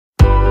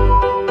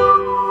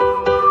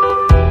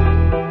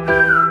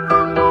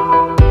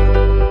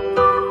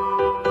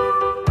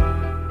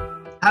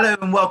Hello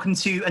and welcome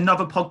to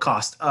another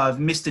podcast of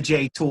Mr.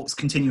 J Talks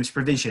Continuous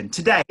Provision.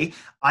 Today,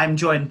 I'm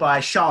joined by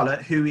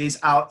Charlotte, who is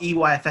our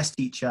EYFS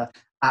teacher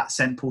at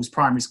St. Paul's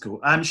Primary School.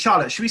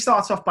 Charlotte, should we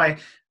start off by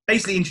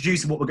basically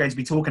introducing what we're going to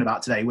be talking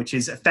about today, which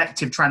is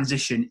effective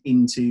transition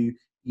into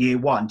Year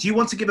 1? Do you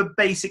want to give a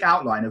basic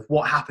outline of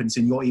what happens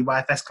in your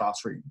EYFS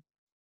classroom?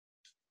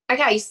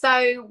 Okay,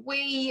 so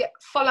we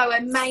follow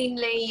a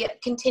mainly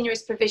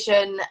continuous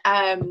provision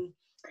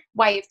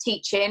way of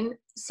teaching.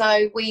 So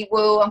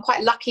I'm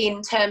quite lucky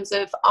in terms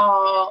of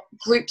our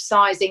group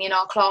sizing in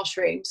our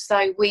classroom.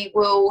 So we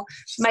will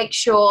make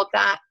sure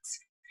that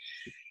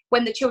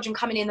when the children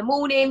come in the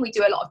morning, we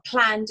do a lot of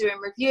plan, do and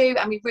review,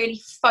 and we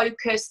really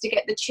focus to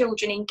get the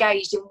children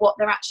engaged in what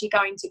they're actually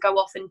going to go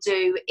off and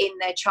do in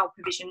their child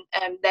provision,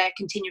 their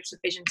continuous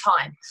provision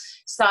time.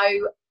 So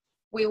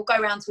we will go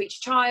around to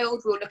each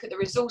child, we'll look at the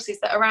resources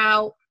that are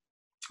out,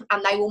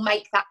 and they will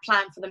make that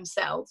plan for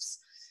themselves.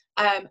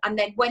 And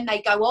then when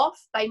they go off,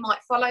 they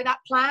might follow that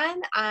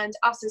plan, and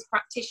us as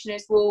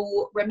practitioners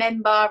will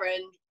remember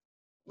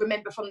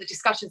from the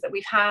discussions that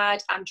we've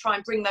had and try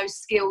and bring those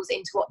skills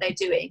into what they're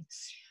doing.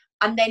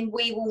 And then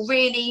we will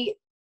really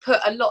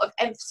put a lot of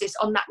emphasis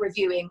on that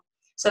reviewing.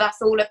 So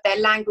that's all of their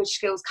language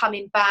skills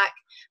coming back.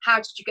 How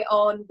did you get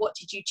on? What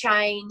did you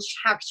change?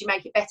 How could you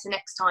make it better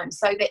next time?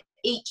 So that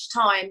each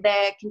time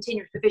their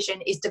continuous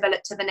provision is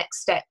developed to the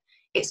next step.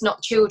 It's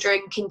not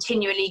children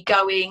continually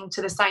going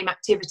to the same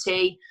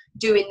activity,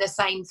 doing the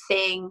same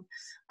thing.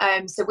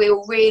 So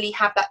we'll really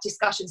have that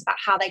discussions about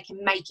how they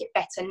can make it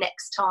better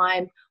next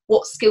time.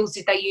 What skills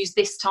did they use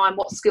this time?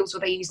 What skills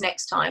will they use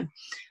next time?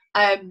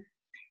 Yeah,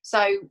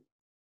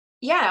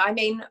 I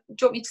mean, do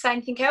you want me to say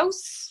anything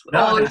else?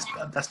 No,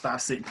 that's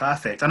absolutely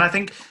perfect. And I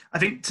think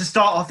to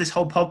start off this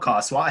whole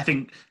podcast, what I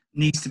think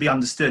needs to be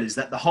understood is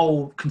that the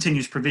whole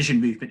continuous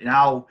provision movement in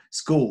our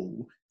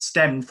school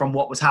stemmed from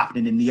what was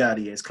happening in the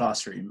early years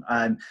classroom.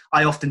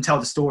 I often tell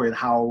the story of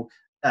how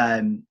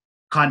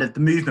kind of the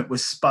movement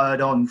was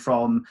spurred on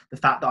from the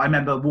fact that I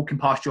remember walking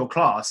past your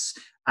class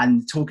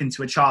and talking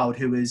to a child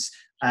who was,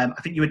 I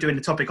think you were doing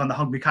a topic on the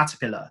hungry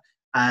caterpillar,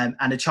 and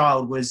a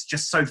child was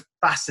just so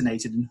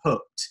fascinated and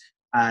hooked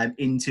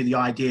into the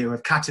idea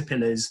of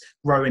caterpillars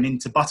growing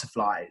into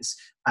butterflies,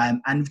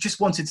 and just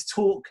wanted to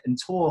talk and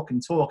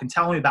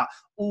tell me about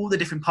all the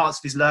different parts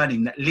of his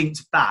learning that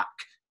linked back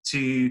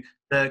to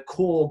the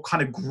core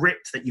kind of grit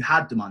that you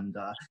had them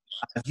under,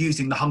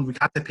 using the hungry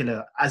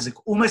caterpillar as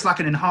almost like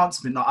an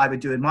enhancement that I would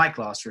do in my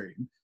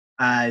classroom.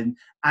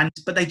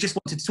 But they just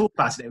wanted to talk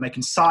about it. They were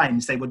making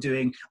signs, they were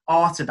doing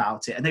art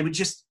about it, and they were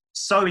just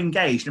so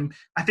engaged. And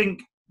I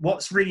think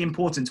what's really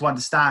important to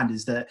understand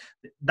is that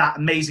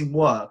amazing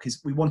work is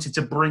we wanted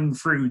to bring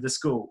through the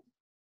school.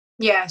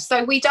 Yeah,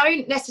 so we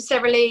don't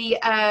necessarily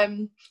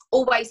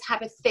always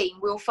have a theme.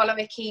 We'll follow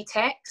a key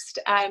text.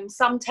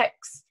 Some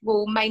texts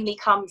will mainly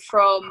come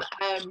from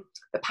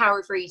the power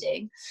of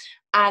reading,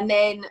 and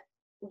then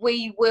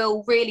we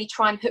will really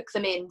try and hook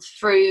them in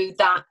through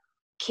that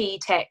key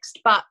text.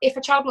 But if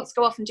a child wants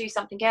to go off and do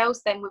something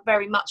else, then we're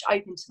very much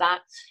open to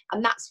that.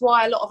 And that's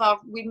why a lot of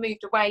we've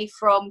moved away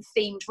from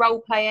themed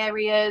role play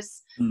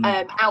areas,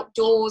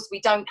 outdoors.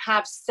 We don't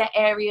have set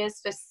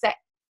areas for set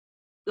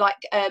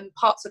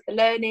parts of the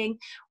learning,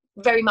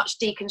 very much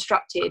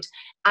deconstructed.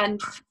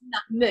 And from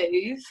that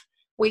move,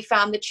 we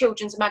found the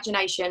children's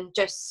imagination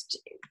just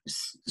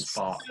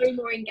so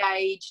more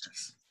engaged,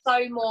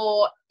 so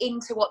more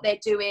into what they're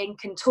doing,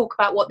 can talk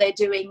about what they're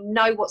doing,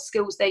 know what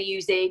skills they're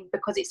using,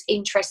 because it's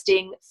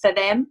interesting for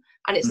them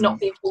and it's not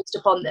being forced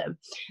upon them.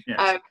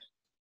 Yes.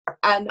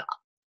 And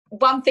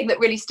one thing that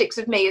really sticks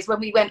with me is when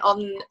we went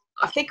on,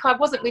 I think I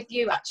wasn't with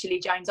you actually,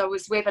 James, I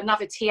was with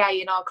another TA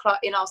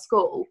in our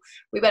school.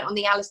 We went on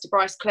the Alistair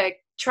Bryce Clegg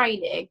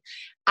training,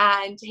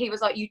 and he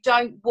was like, you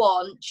don't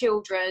want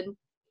children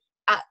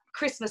at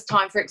Christmas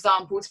time, for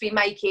example, to be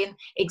making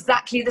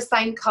exactly the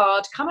same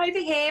card. Come over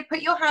here,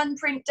 put your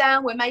handprint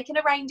down, we're making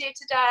a reindeer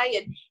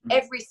today, and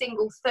every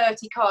single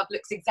 30 card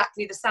looks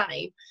exactly the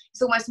same.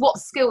 It's almost, what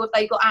skill have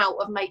they got out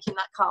of making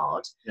that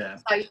card? Yeah.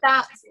 So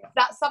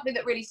that's something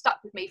that really stuck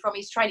with me from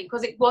his training,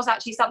 because it was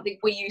actually something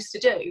we used to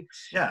do.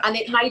 Yeah. And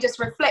it made us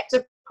reflect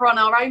upon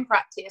our own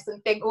practice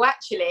and think, well,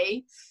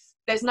 actually,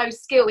 there's no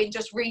skill in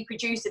just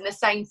reproducing the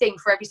same thing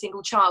for every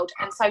single child.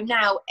 And so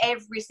now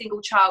every single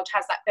child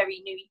has that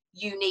very new,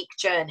 unique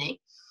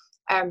journey,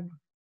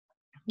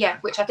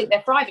 which I think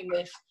they're thriving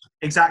with.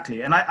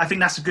 Exactly. And I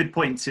think that's a good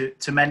point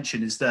to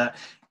mention, is that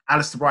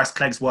Alistair Bryce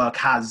Clegg's work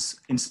has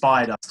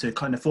inspired us to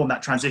kind of form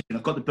that transition.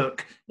 I've got the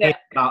book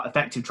about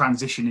effective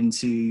transition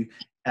into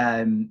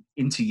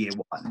Year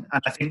 1.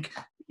 And I think,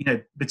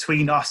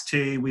 between us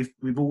two,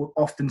 we've all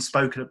often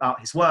spoken about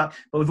his work,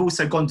 but we've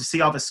also gone to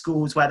see other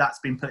schools where that's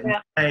been put in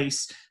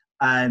place.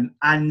 And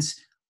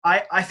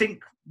I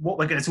think what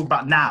we're going to talk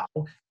about now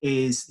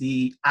is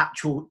the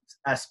actual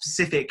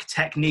specific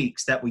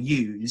techniques that were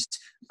used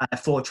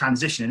for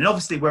transition. And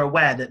obviously we're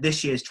aware that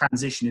this year's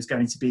transition is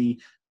going to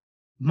be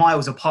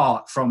miles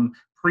apart from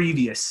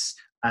previous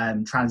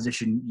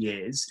transition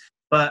years.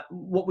 But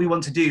what we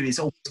want to do is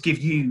also give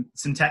you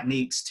some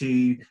techniques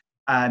to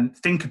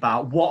think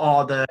about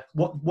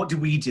what do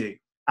we do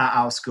at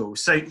our school.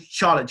 So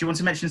Charlotte, do you want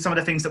to mention some of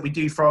the things that we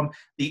do from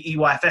the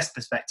EYFS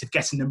perspective,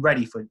 getting them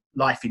ready for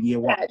life in year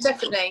one? Yeah,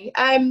 definitely.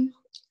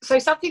 So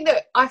something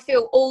that I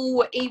feel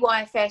all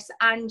EYFS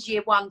and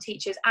year one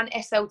teachers and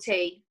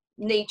SLT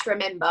need to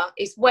remember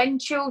is when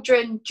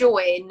children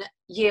join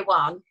year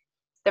one,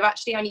 they're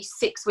actually only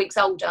 6 weeks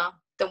older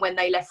than when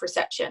they left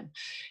reception.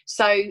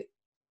 So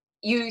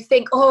you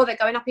think, oh, they're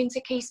going up into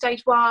Key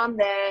Stage 1,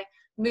 they're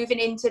moving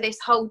into this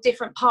whole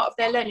different part of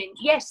their learning.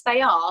 Yes,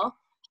 they are,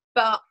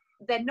 but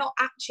they're not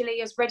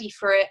actually as ready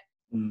for it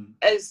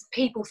as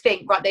people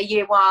think. Right, they're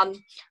year one,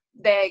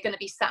 they're going to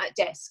be sat at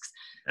desks.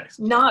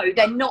 No,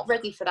 they're not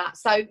ready for that.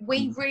 So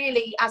we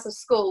really, as a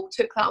school,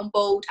 took that on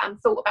board and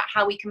thought about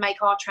how we can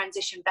make our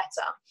transition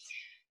better.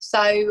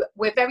 So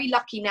we're very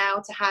lucky now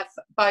to have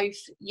both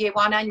year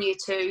one and year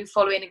two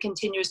following a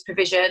continuous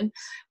provision,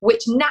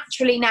 which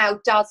naturally now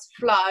does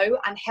flow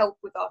and help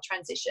with our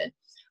transition.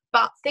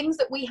 But things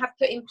that we have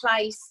put in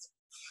place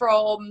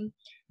from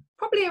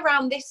probably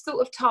around this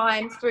sort of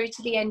time through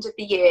to the end of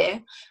the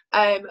year,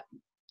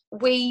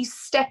 we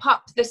step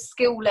up the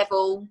skill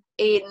level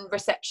in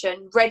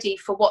reception, ready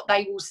for what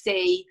they will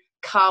see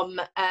come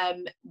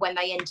when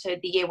they enter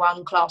the year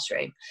one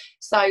classroom.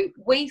 So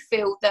we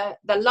feel that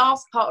the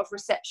last part of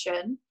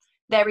reception,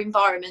 their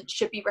environment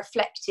should be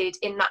reflected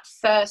in that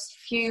first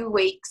few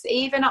weeks,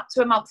 even up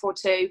to a month or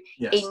two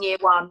in year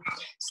one,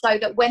 so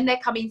that when they're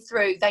coming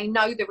through, they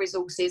know the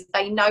resources,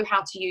 they know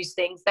how to use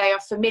things, they are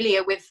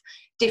familiar with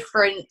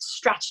different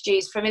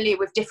strategies, familiar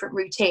with different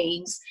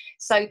routines,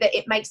 so that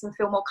it makes them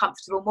feel more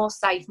comfortable, more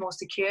safe, more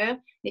secure. And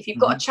if you've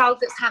got a child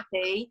that's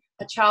happy,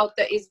 a child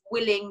that is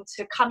willing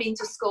to come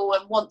into school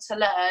and want to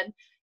learn,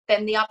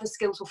 then the other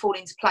skills will fall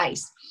into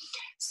place.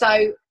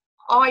 So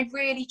I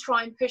really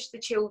try and push the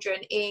children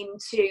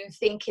into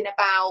thinking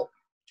about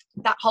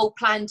that whole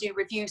plan, do,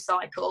 review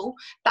cycle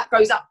that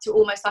goes up to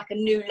almost like a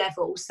new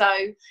level. So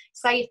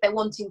say if they're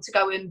wanting to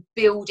go and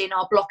build in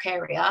our block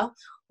area,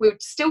 we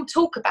would still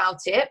talk about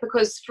it,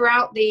 because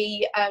throughout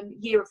the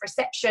year of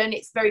reception,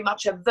 it's very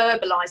much a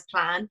verbalised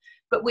plan,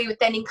 but we would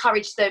then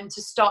encourage them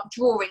to start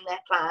drawing their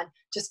plan,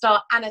 to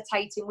start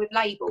annotating with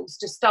labels,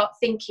 to start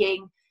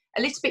thinking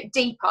a little bit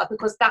deeper,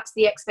 because that's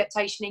the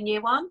expectation in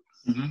year one.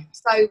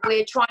 So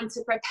we're trying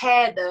to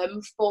prepare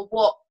them for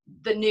what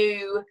the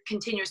new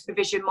continuous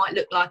provision might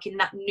look like in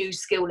that new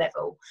skill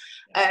level.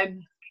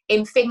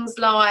 In things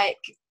like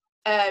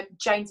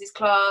James's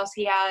class,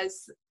 he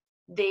has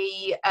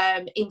the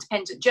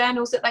independent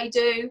journals that they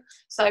do.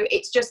 So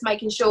it's just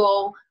making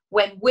sure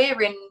when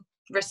we're in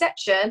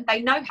reception,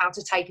 they know how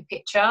to take a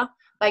picture,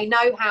 they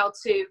know how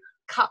to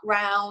cut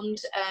round,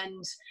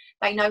 and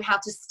they know how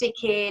to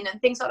stick in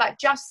and things like that,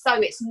 just so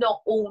it's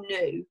not all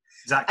new.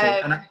 Exactly.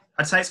 And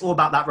I'd say it's all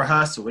about that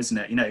rehearsal, isn't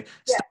it? You know,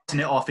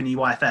 starting it off in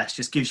EYFS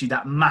just gives you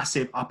that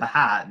massive upper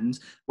hand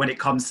when it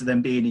comes to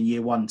them being in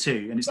year 1,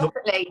 2. And it's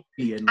definitely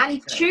not.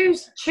 And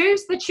choose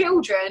the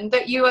children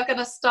that you are going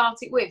to start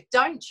it with.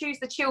 Don't choose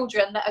the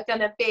children that are going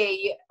to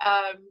be,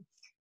 I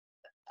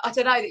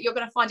don't know, that you're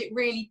going to find it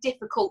really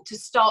difficult to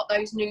start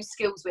those new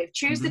skills with.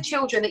 Choose the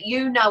children that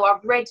you know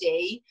are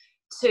ready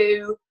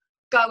to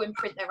go and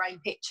print their own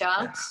picture.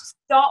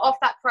 Start off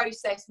that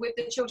process with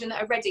the children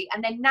that are ready,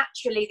 and then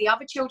naturally the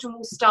other children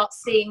will start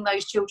seeing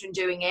those children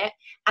doing it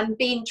and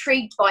be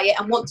intrigued by it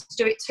and want to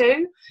do it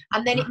too.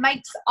 And then it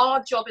makes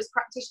our job as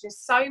practitioners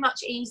so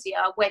much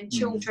easier when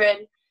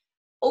children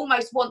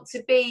almost want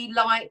to be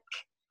like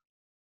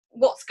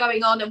what's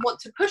going on and want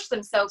to push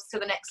themselves to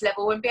the next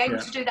level and be able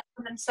to do that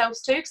for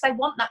themselves too, because they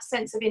want that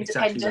sense of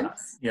independence.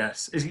 Exactly.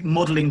 Yes, is it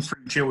modelling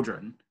through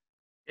children?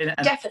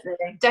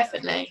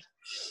 Definitely.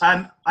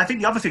 I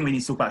think the other thing we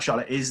need to talk about,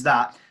 Charlotte, is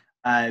that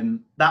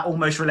that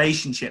almost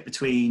relationship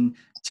between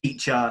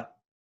teacher,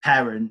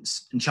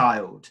 parents and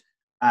child.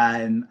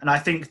 And I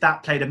think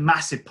that played a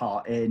massive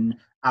part in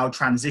our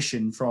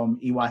transition from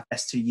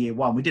EYFS to year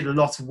 1. We did a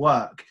lot of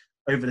work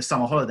over the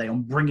summer holiday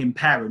on bringing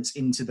parents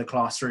into the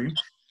classroom,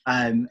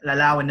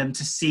 allowing them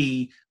to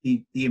see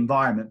the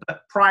environment.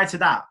 But prior to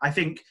that, I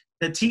think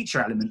the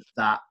teacher element of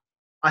that,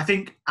 I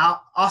think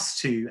us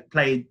two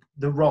played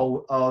the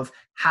role of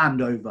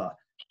handover,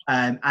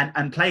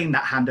 and playing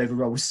that handover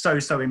role was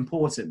so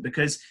important,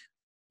 because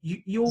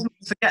you all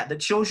forget that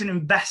children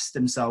invest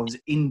themselves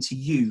into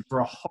you for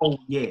a whole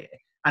year,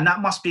 and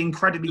that must be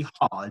incredibly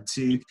hard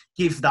to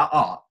give that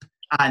up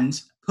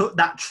and put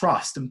that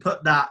trust and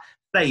put that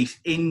faith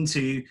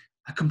into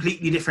a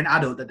completely different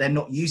adult that they're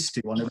not used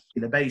to on a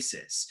regular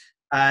basis.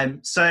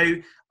 So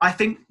I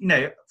think, you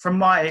know,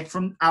 from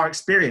our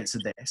experience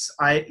of this,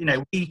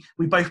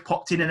 we both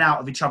popped in and out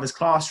of each other's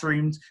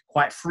classrooms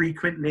quite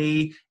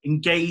frequently,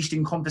 engaged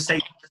in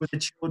conversations with the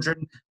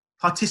children,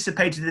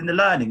 participated in the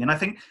learning. And I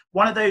think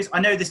one of those, I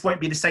know this won't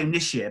be the same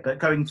this year, but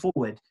going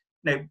forward,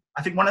 you know,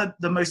 I think one of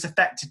the most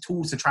effective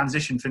tools to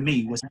transition for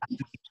me was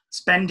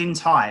spending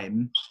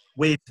time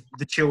with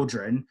the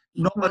children,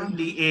 not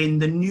only in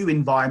the new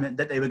environment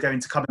that they were going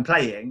to come and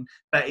play in,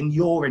 but in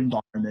your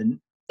environment.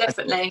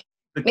 Definitely.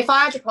 If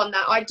I add upon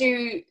that, I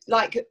do,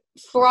 like,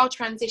 for our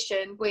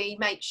transition, we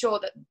make sure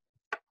that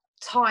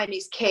time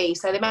is key.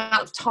 So the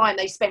amount of time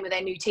they spend with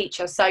their new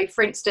teacher. So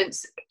for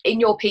instance, in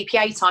your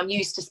PPA time, you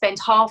used to spend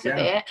half of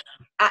it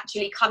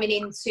actually coming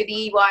into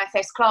the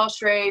EYFS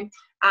classroom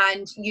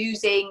and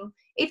using,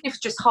 even if it's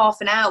just half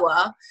an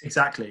hour,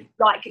 exactly,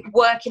 like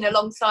working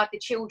alongside the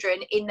children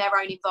in their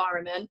own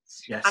environment.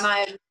 Yes.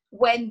 And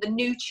when the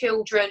new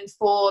children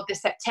for the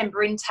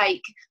September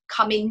intake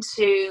come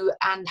into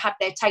and have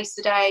their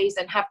taster days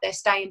and have their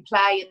stay and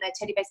play and their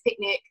teddy bears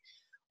picnic,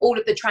 all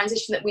of the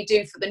transition that we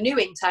do for the new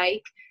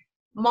intake,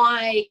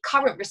 my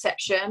current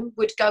reception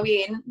would go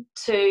in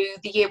to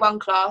the year 1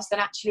 class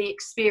and actually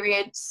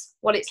experience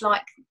what it's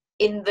like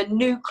in the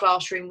new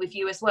classroom with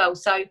you as well.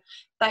 So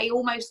they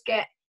almost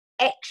get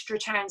extra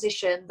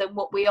transition than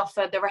what we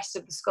offer the rest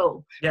of the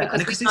school,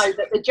 because we know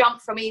that the jump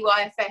from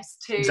EYFS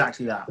to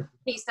exactly that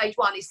Key Stage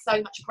 1 is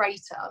so much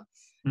greater.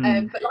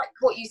 But like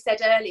what you said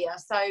earlier,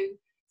 so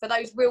for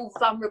those real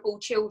vulnerable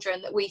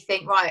children that we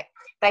think, right,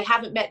 they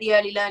haven't met the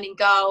early learning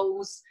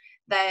goals,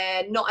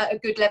 they're not at a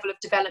good level of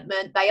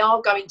development, they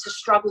are going to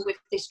struggle with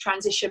this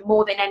transition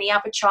more than any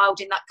other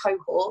child in that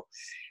cohort,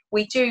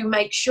 we do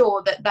make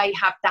sure that they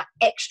have that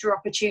extra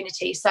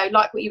opportunity. So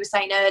like what you were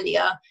saying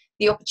earlier,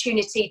 the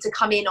opportunity to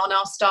come in on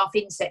our staff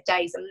inset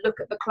days and look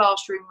at the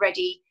classroom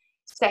ready,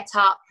 set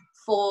up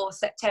for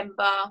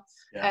September,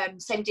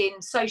 send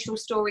in social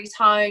stories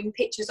home,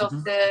 pictures of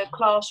the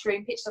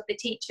classroom, pictures of the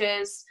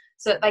teachers,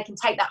 so that they can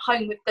take that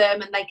home with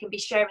them and they can be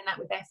sharing that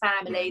with their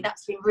family.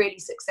 That's been really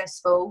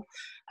successful.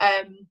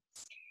 And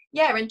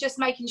just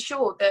making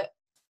sure that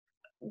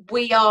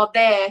we are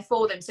there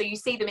for them. So you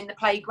see them in the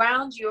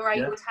playground, you're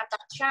able to have that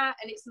chat,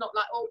 and it's not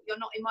like, oh, you're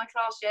not in my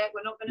class yet,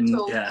 we're not going to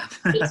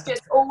talk. It's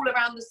just all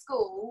around the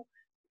school.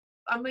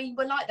 I mean,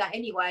 we're like that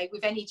anyway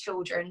with any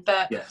children,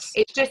 but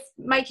it's just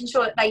making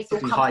sure that they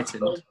feel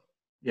comfortable. Heightened.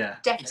 Yeah,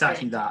 definitely.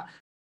 Exactly that.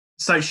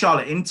 So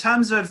Charlotte, in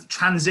terms of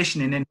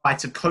transitioning in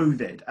light of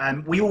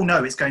COVID, we all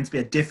know it's going to be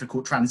a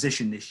difficult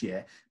transition this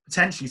year.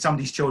 Potentially some of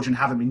these children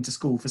haven't been to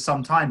school for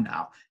some time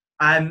now.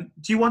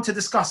 Do you want to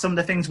discuss some of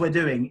the things we're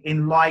doing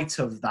in light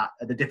of that,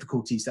 the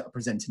difficulties that are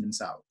presenting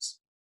themselves?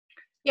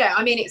 Yeah,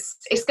 I mean,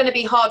 it's going to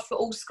be hard for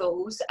all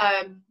schools.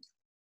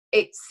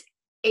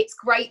 It's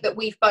great that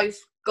we've both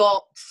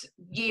got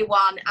year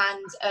 1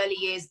 and early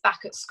years back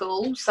at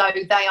school, so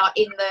they are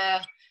in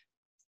the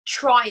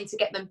trying to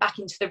get them back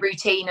into the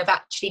routine of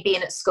actually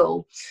being at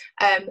school.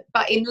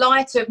 But in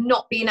light of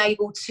not being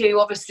able to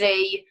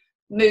obviously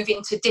move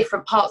into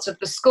different parts of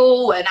the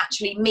school and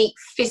actually meet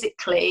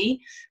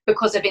physically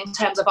because of in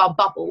terms of our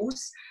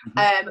bubbles,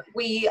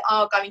 we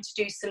are going to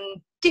do some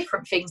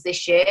different things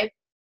this year,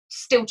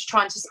 still to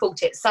try and to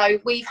support it. So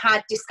we've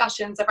had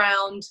discussions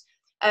around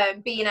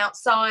being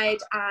outside,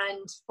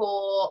 and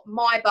for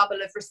my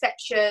bubble of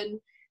reception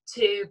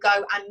to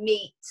go and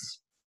meet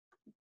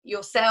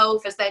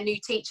yourself as their new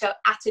teacher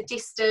at a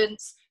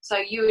distance. So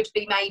you would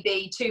be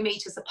maybe 2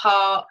 meters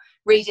apart,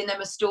 reading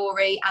them a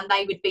story, and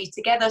they would be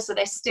together, so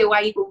they're still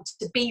able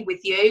to be with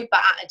you but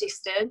at a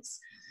distance.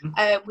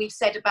 We've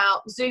said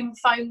about Zoom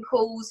phone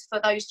calls for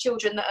those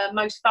children that are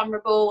most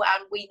vulnerable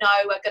and we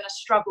know are going to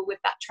struggle with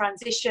that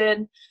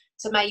transition,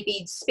 to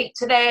maybe speak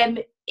to them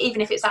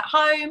even if it's at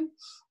home,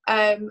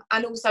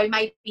 and also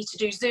maybe to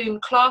do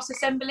Zoom class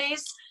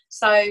assemblies.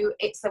 So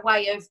it's a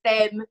way of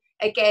them,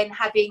 again,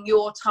 having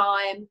your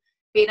time,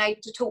 being able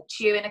to talk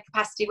to you in a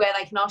capacity where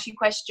they can ask you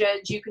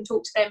questions, you can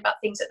talk to them about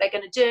things that they're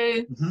going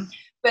to do.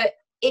 But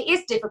it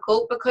is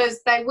difficult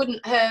because they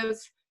wouldn't have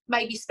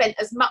maybe spent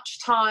as much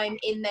time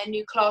in their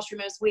new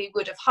classroom as we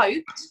would have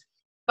hoped.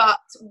 But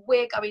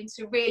we're going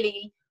to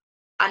really,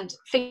 and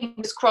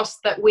fingers crossed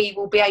that we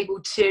will be able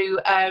to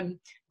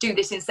do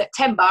this in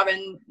September,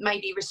 and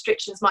maybe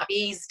restrictions might be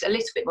eased a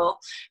little bit more.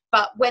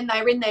 But when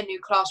they're in their new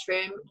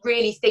classroom,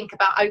 really think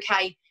about,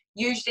 okay,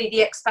 usually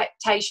the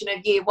expectation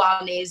of year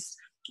 1 is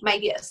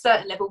maybe at a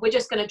certain level, we're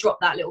just going to drop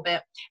that a little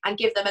bit and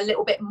give them a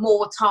little bit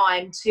more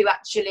time to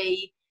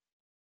actually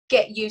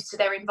get used to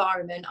their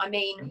environment. I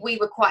mean, we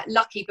were quite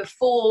lucky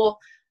before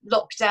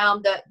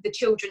lockdown that the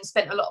children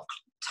spent a lot of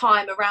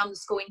time around the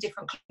school in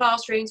different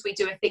classrooms. We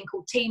do a thing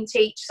called Team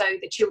Teach, so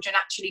the children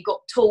actually got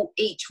taught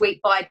each week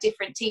by a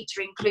different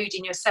teacher,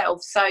 including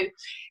yourself. So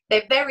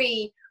they're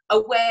very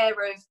aware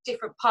of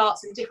different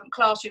parts and different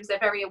classrooms. They're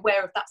very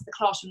aware of that's the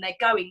classroom they're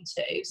going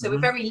to. So we're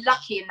very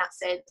lucky in that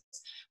sense.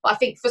 But I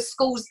think for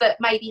schools that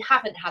maybe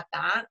haven't had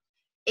that,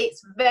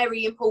 it's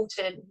very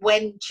important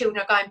when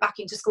children are going back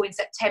into school in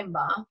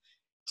September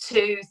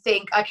to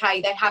think,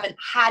 okay, they haven't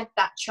had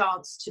that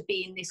chance to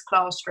be in this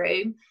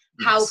classroom.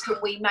 How can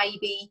we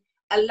maybe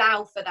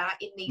allow for that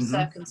in these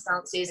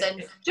circumstances,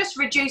 and just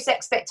reduce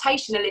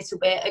expectation a little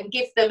bit and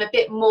give them a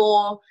bit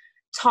more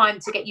time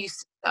to get used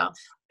to stuff.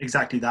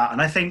 Exactly that.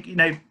 And I think,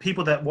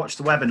 people that watch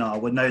the webinar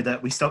would know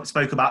that we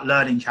spoke about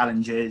learning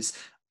challenges,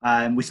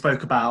 we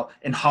spoke about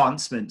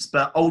enhancements,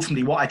 but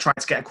ultimately what I try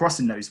to get across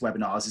in those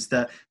webinars is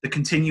that the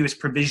continuous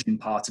provision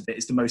part of it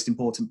is the most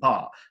important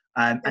part.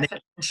 And if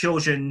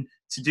children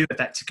to do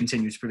effective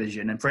continuous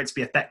provision and for it to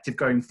be effective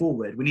going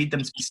forward, we need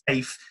them to be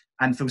safe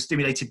and feel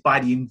stimulated by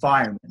the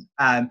environment.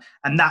 And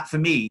that for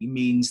me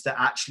means that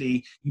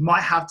actually you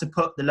might have to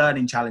put the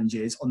learning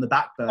challenges on the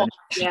back burner.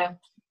 Yeah.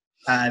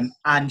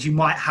 And you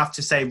might have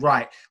to say,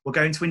 right, we're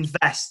going to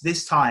invest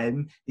this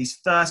time, these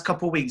first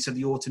couple of weeks of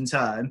the autumn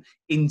term,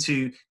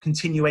 into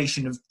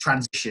continuation of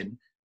transition.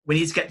 We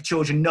need to get the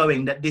children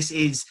knowing that this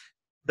is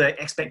the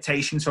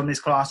expectations from this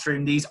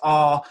classroom. These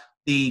are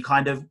the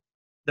kind of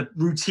the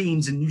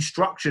routines and new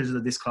structures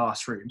of this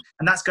classroom.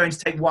 And that's going to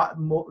take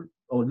more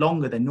or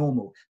longer than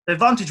normal. The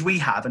advantage we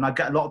have, and I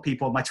get a lot of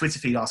people on my Twitter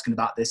feed asking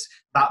about this,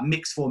 about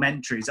mixed form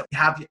entries, that we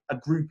have a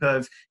group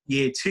of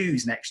year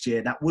twos next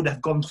year that would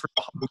have gone through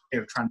a whole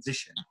year of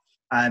transition.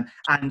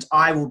 And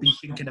I will be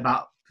thinking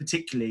about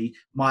particularly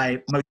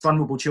my most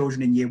vulnerable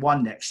children in year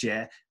one next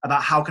year,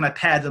 about how can I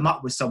pair them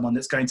up with someone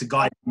that's going to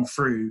guide them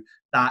through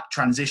that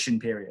transition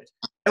period.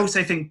 I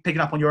also think,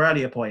 picking up on your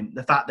earlier point,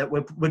 the fact that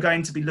we're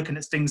going to be looking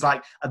at things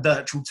like a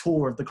virtual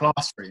tour of the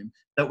classroom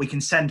that we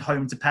can send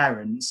home to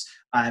parents,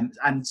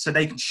 and so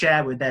they can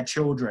share with their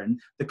children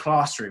the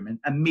classroom,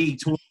 and me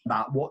talking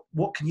about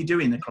what can you do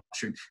in the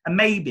classroom, and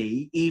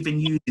maybe even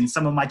using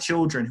some of my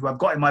children who I've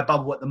got in my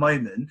bubble at the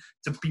moment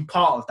to be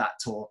part of that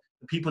tour.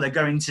 The people they're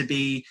going to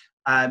be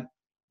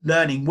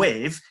learning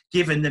with,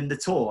 giving them the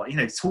tour,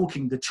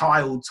 talking the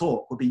child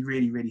talk would be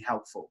really, really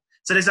helpful.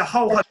 So there's a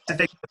whole host of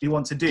things that we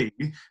want to do.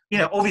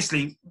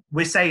 Obviously,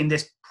 we're saying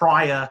this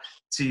prior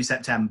to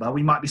September.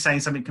 We might be saying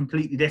something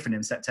completely different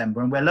in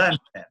September, and we're learning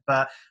it.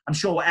 But I'm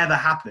sure whatever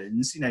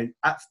happens,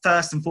 at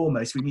first and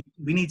foremost,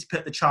 we need to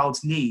put the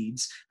child's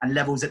needs and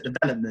levels of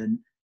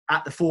development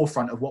at the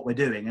forefront of what we're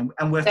doing.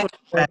 And we're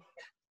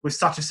with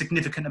such a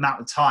significant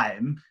amount of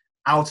time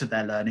out of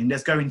their learning,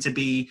 there's going to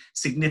be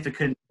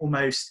significant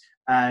almost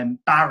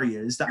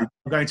barriers that are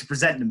going to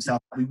present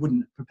themselves that we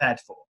wouldn't have prepared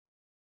for.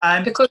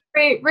 Because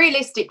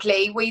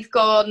realistically, we've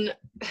gone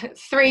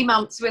 3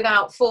 months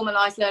without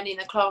formalised learning in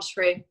the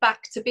classroom,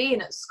 back to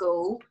being at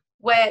school,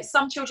 where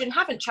some children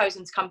haven't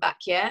chosen to come back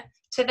yet,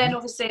 to then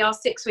obviously our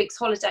 6 weeks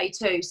holiday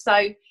too.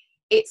 So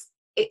it's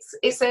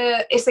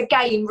a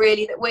game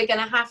really that we're going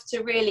to have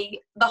to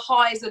really, the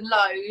highs and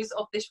lows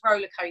of this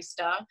roller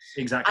coaster.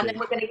 Exactly. And then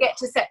we're going to get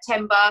to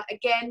September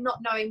again, not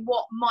knowing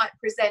what might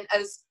present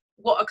as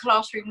what a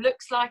classroom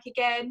looks like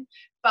again.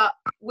 But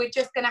we're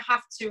just going to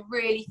have to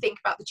really think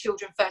about the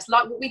children first,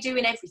 like what we do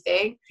in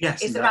everything.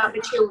 Yes, it's exactly. about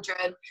the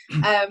children.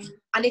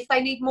 And if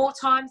they need more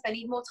time,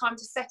 to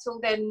settle,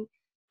 then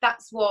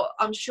that's what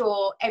I'm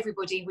sure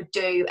everybody would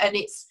do. And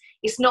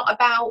it's not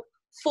about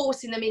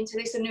forcing them into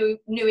this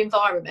new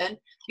environment.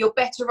 You're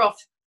better off,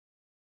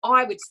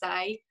 I would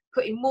say,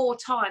 putting more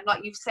time,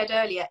 like you've said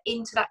earlier,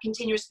 into that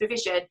continuous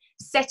provision,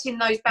 setting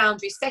those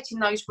boundaries, setting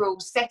those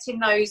rules, setting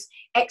those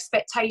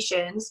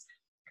expectations,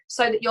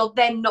 so that you're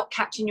then not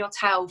catching your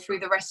tail through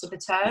the rest of the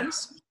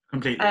terms. Yes,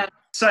 completely.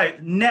 So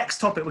next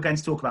topic we're going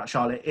to talk about,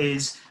 Charlotte,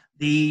 is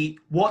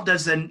what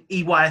does an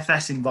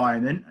EYFS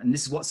environment, and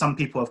this is what some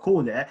people have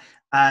called it,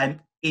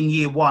 in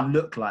year one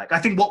look like? I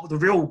think what the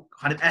real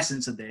kind of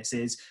essence of this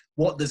is,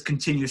 what does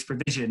continuous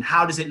provision,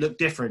 how does it look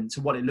different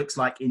to what it looks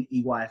like in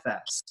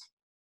EYFS?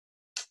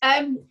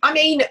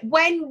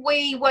 When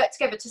we worked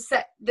together to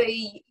set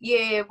the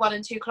year 1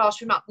 and 2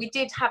 classroom up, we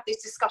did have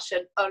this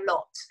discussion a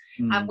lot.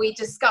 And we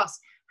discussed,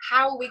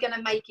 how are we going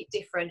to make it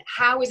different?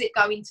 How is it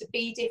going to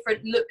be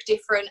different, look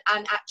different,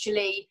 and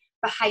actually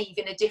behave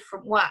in a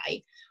different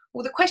way?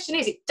 Well, the question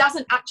is, it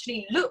doesn't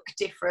actually look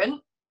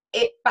different.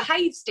 It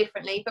behaves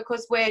differently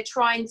because we're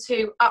trying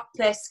to up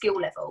their skill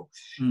level.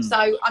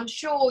 So I'm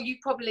sure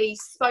you've probably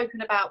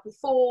spoken about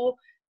before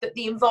that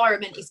the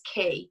environment is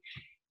key.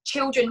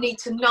 Children need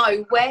to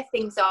know where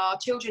things are.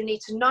 Children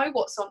need to know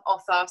what's on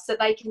offer so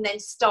they can then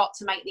start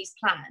to make these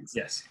plans.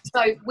 Yes.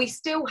 So we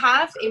still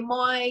have, in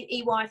my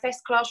EYFS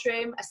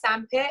classroom, a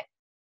sandpit.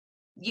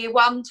 Year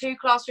 1, 2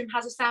 classroom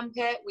has a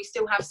sandpit. We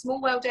still have small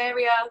world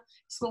area.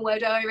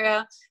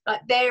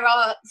 Like, there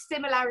are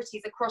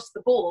similarities across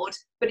the board,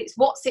 but it's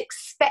what's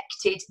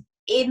expected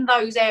in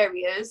those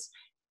areas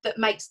that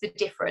makes the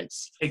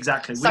difference.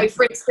 Exactly. So,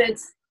 for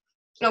instance,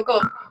 go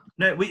on.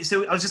 No,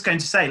 so I was just going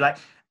to say,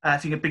 I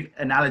think a big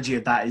analogy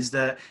of that is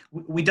that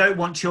we don't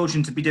want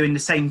children to be doing the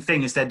same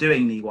thing as they're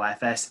doing in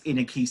EYFS in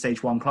a Key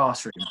Stage 1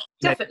 classroom.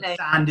 Definitely.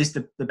 Sand is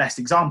the best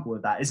example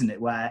of that, isn't it?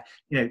 Where,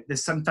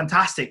 there's some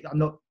fantastic, I'm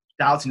not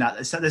doubting that,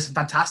 there's some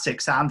fantastic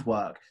sand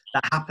work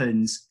that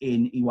happens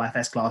in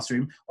EYFS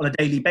classroom on a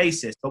daily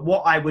basis. But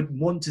what I would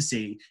want to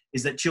see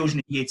is that children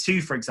in year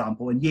 2, for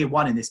example, and year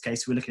 1 in this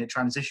case, we're looking at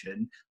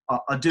transition,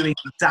 are doing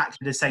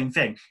exactly the same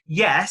thing.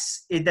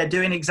 Yes, they're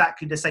doing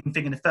exactly the same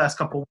thing in the first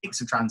couple of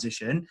weeks of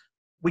transition.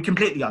 We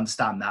completely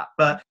understand that,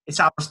 but it's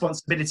our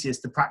responsibility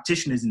as the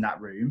practitioners in that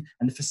room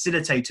and the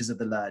facilitators of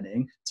the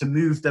learning to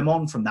move them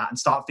on from that and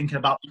start thinking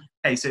about,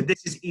 okay, so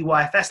this is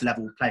EYFS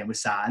level of playing with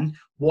sand.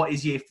 What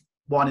is year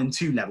 1 and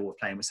 2 level of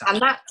playing with sand?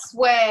 And that's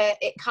where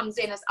it comes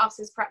in as us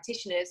as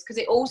practitioners, because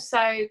it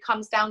also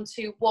comes down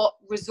to what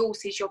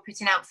resources you're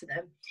putting out for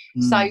them.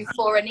 So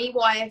for an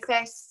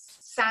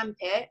EYFS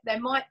sandpit, there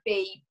might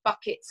be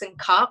buckets and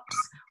cups,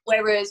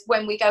 whereas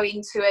when we go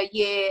into a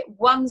year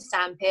one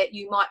sandpit,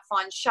 you might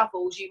find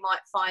shovels, you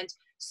might find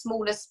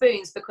smaller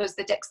spoons, because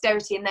the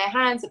dexterity in their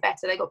hands are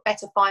better, they've got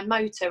better fine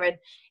motor, and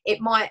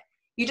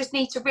you just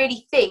need to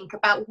really think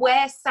about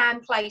where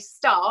sand play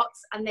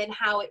starts and then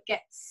how it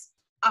gets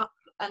up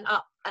and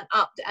up and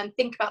up, and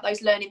think about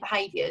those learning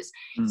behaviours.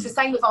 It's the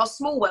same with our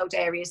small world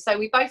areas. So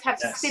we both have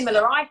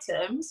similar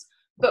items,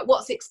 but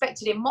what's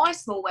expected in my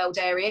small world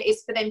area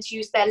is for them to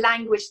use their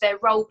language, their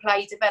role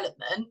play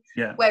development.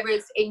 Yeah.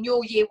 Whereas in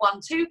your year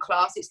 1-2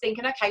 class, it's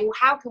thinking, okay, well,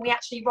 how can we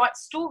actually write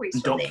stories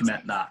and from document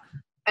this? that?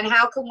 And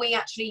how can we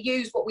actually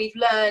use what we've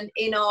learned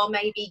in our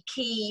maybe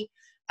key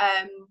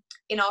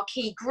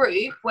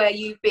group, where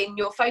you've been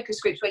your focus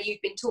groups, where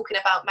you've been talking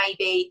about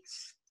maybe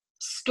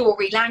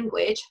story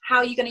language, how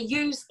are you going to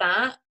use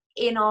that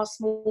in our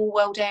small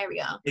world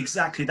area?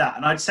 Exactly that.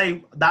 And I'd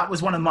say that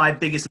was one of my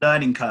biggest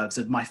learning curves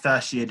of my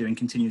first year doing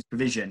continuous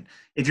provision.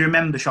 If you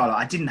remember, Charlotte,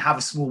 I didn't have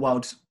a small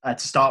world to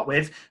start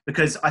with,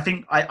 because I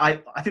think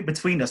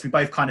between us, we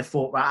both kind of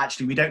thought, well,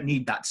 actually, we don't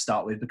need that to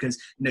start with, because,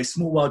 you know,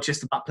 small world's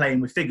just about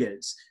playing with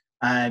figures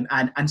and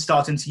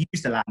starting to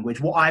use the language.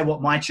 What I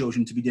want my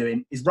children to be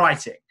doing is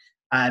writing.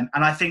 And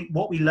I think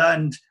what we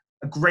learned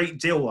a great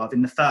deal of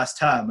in the first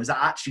term was that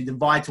actually the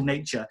vital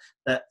nature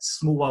that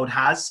small world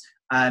has.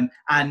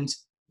 And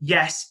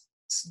yes,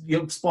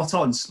 you're spot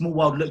on. Small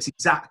world looks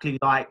exactly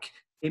like,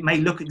 it may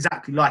look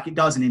exactly like it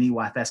does in an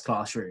EYFS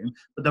classroom,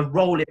 but the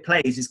role it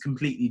plays is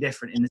completely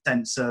different, in the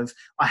sense of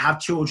I have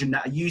children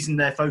that are using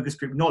their focus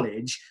group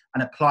knowledge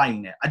and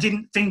applying it. I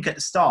didn't think at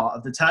the start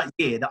of the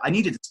year that I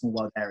needed a small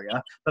world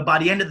area, but by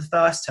the end of the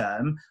first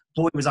term,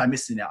 boy, was I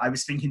missing it. I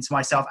was thinking to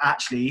myself,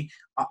 actually,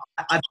 I've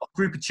got a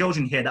group of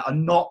children here that are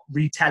not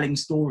retelling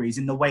stories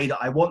in the way that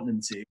I want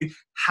them to.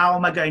 How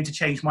am I going to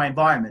change my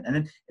environment? And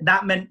then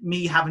that meant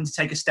me having to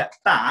take a step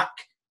back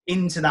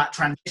into that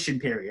transition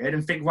period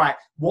and think, right,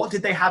 what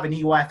did they have in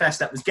EYFS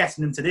that was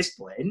getting them to this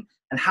point?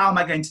 And how am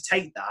I going to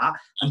take that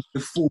and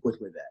go forward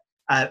with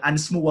it?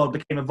 And Small World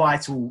became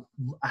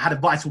had a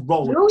vital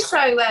role. And also,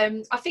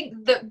 I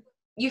think that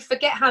you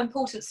forget how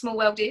important Small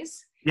World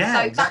is. Yeah,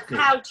 so exactly.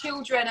 That's how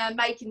children are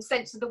making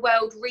sense of the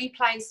world,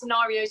 replaying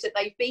scenarios that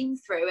they've been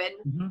through.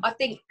 And I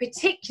think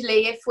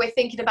particularly if we're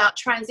thinking about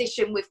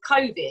transition with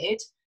COVID,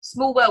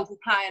 Small World will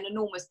play an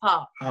enormous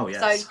part. Oh,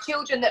 yes. So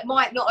children that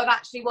might not have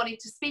actually wanted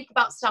to speak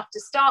about stuff to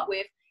start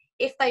with,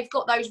 if they've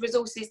got those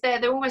resources there,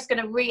 they're almost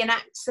going to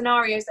reenact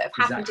scenarios that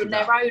have happened in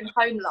their own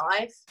home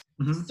life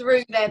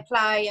through their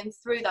play and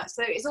through that.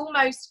 So it's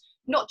almost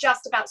not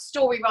just about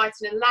story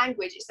writing and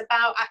language, it's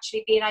about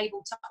actually being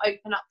able to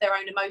open up their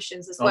own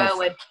emotions as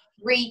well, and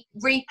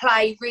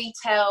replay,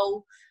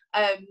 retell.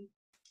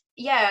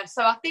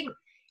 So I think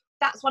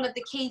that's one of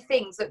the key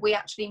things that we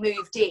actually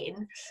moved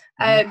in.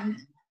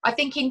 I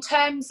think in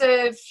terms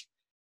of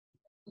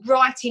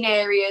writing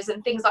areas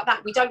and things like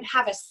that, we don't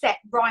have a set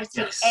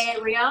writing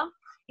area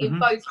in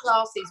both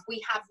classes.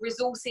 We have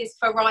resources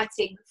for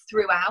writing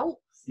throughout.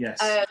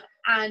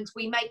 And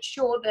we make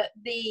sure that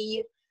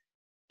the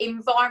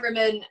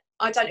environment,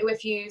 I don't know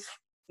if you've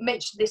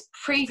mentioned this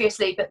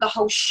previously, but the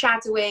whole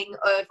shadowing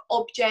of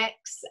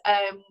objects,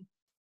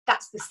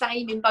 that's the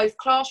same in both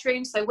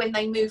classrooms. So when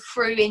they move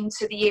through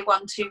into the year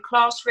 1-2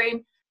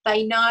 classroom,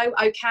 they know,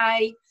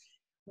 okay,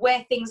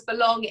 where things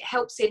belong. It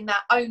helps in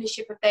that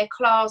ownership of their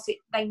class.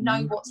 They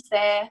know what's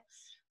there.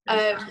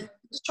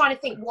 Just trying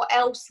to think what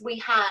else we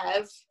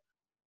have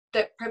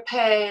that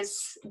prepares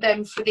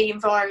them for the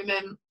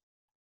environment.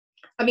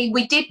 I mean,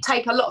 we did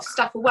take a lot of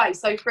stuff away.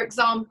 So, for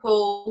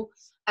example,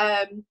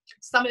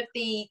 some of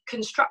the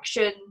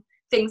construction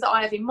things that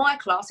I have in my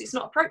class, it's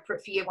not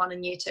appropriate for year 1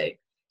 and year 2.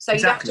 So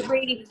you have to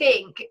really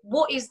think,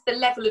 what is the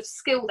level of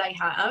skill they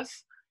have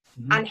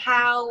and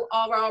how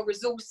are our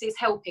resources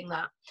helping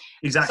that?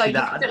 Exactly so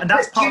that. And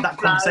that's part of that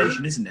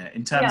conversation, isn't it?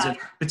 In terms of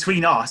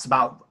between us,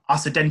 about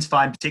us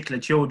identifying particular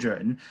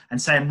children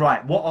and saying,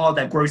 right, what are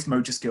their gross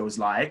motor skills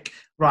like?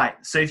 Right.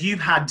 So if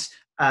you've had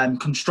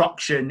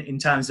construction in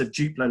terms of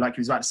Duplo, like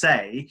you was about to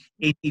say,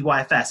 in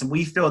EYFS, and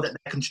we feel that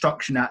the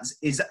construction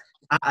is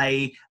at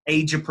a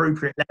age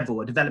appropriate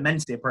level, a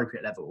developmentally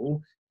appropriate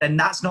level, then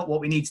that's not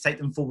what we need to take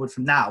them forward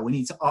from now. We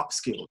need to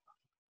upskill.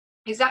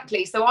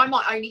 Exactly. So I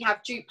might only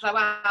have Duplo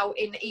out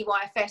in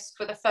EYFS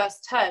for the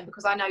first term,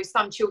 because I know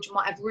some children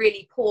might have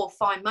really poor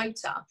fine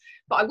motor,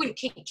 but I wouldn't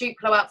keep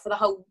Duplo out for the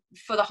whole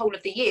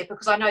of the year,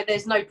 because I know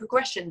there's no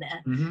progression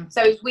there.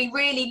 So we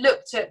really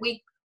looked at,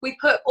 we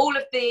put all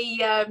of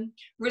the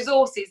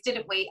resources,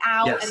 didn't we,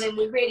 out, and then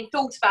we really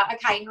thought about,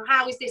 okay,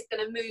 how is this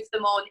going to move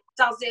them on?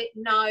 Does it?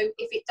 No.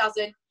 If it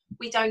doesn't,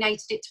 we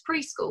donated it to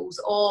preschools,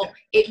 or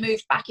it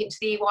moved back into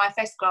the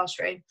EYFS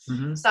classroom.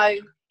 So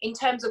in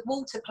terms of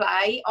water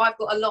play, I've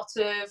got a lot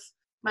of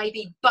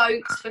maybe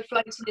boats for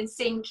floating and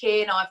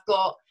sinking. I've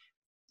got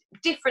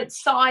different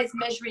size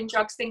measuring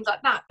jugs, things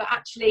like that. But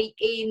actually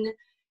in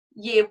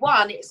year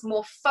 1, it's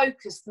more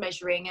focused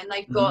measuring, and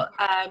they've got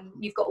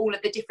you've got all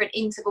of the different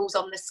intervals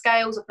on the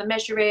scales of the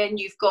measuring.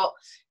 You've got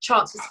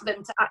chances for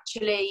them to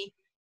actually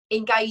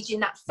engage in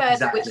that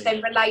further, which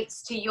then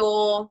relates to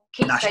your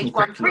Key Stage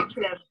 1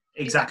 curriculum.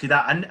 Exactly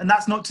that. And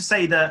that's not to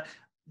say that,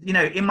 you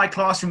know, in my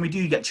classroom, we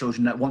do get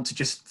children that want to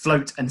just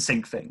float and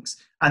sink things.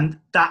 And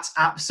that's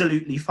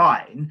absolutely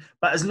fine.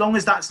 But as long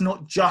as that's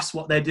not just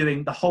what they're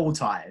doing the whole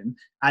time,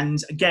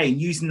 and again,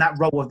 using that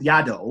role of the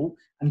adult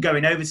and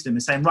going over to them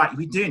and saying, right,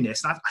 we're doing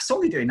this. And I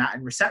saw you doing that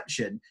in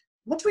reception.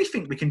 What do we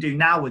think we can do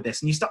now with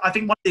this? And I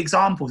think one of the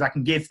examples I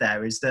can give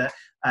there is that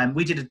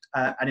we did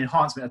an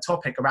enhancement, a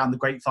topic around the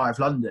Great Fire of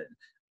London.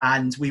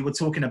 And we were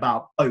talking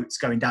about boats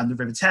going down the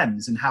River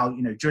Thames and how,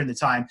 you know, during the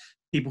time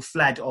people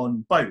fled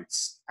on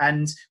boats.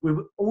 And we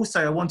were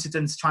also, I wanted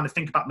them to try to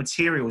think about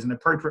materials and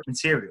appropriate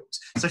materials.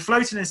 So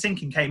floating and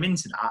sinking came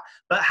into that.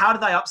 But how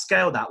did I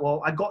upscale that?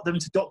 Well, I got them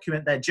to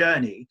document their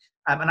journey.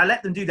 And I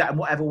let them do that in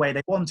whatever way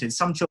they wanted.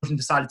 Some children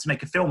decided to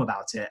make a film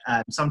about it.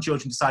 Some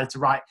children decided to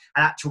write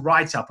an actual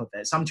write-up of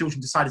it. Some children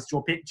decided to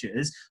draw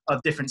pictures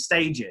of different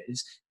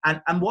stages.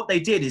 And what they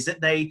did is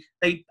that they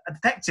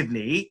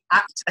effectively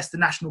accessed the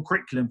national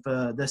curriculum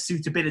for the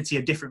suitability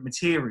of different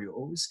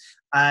materials.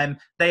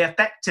 They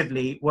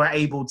effectively were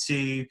able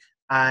to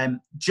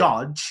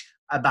judge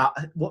about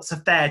what's a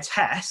fair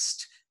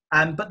test.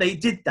 But they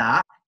did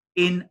that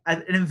in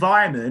an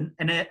environment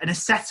and a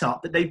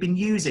setup that they've been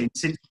using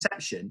since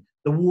inception,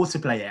 the water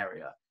play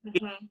area.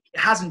 Mm-hmm. It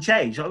hasn't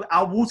changed.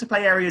 Our water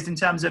play areas, in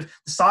terms of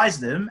the size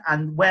of them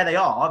and where they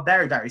are,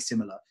 very, very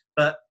similar.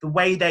 But the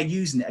way they're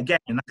using it, again,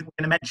 and I think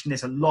we're going to mention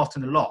this a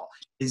lot,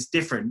 is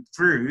different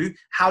through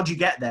how do you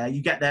get there?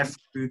 You get there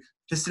through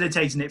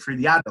facilitating it through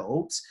the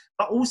adults,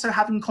 but also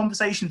having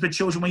conversations with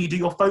children when you do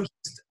your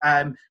focused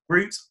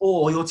groups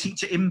or your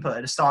teacher input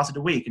at the start of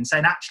the week, and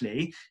saying,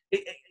 actually,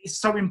 it's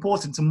so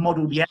important to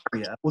model the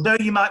area. Although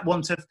you might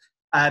want to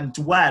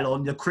dwell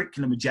on your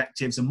curriculum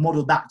objectives and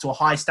model that to a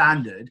high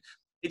standard,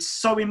 it's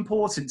so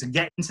important to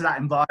get into that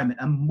environment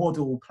and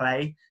model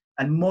play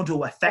and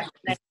model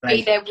effective play.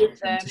 Be there with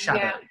them,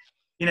 yeah.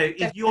 You know,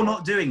 if you're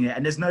not doing it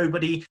and there's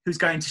nobody who's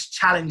going to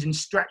challenge and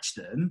stretch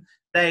them,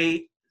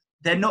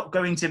 they're not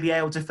going to be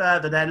able to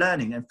further their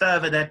learning and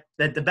further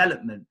their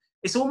development.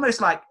 It's almost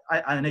like,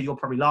 I know you'll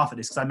probably laugh at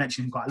this because I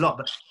mention him quite a lot,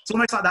 but it's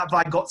almost like that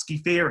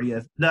Vygotsky theory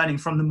of learning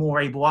from the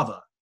more able other.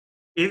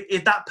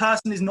 If that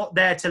person is not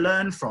there to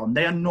learn from,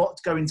 they are not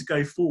going to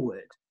go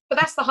forward. But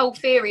that's the whole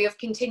theory of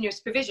continuous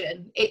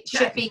provision. It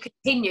should be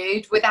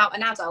continued without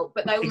an adult,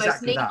 but they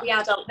almost need the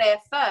adult there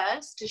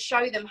first to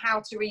show them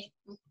how to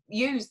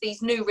use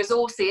these new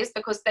resources,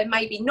 because they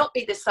maybe not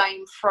be the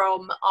same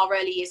from our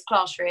early years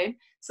classroom.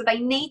 So they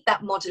need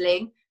that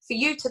modelling for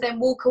you to then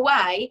walk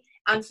away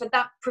and for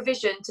that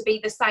provision to be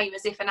the same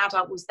as if an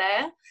adult was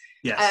there.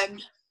 Yes.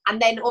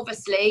 And then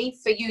obviously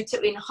for you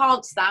to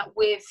enhance that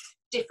with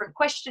different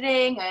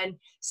questioning and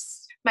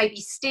maybe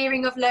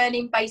steering of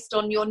learning based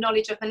on your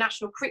knowledge of the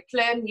national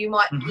curriculum. You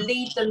might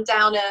lead them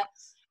down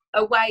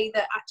a way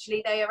that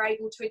actually they are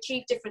able to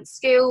achieve different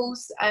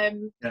skills.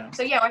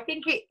 So yeah, I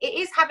think it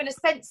is having a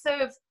sense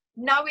of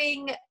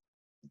knowing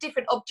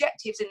different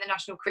objectives in the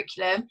national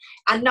curriculum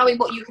and knowing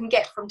what you can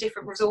get from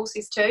different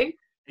resources too.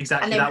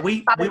 Exactly that.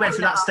 We went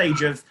through that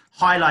stage of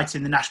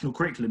highlighting the national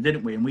curriculum,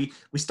 didn't we? And we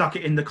stuck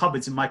it in the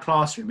cupboards in my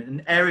classroom.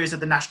 And in areas of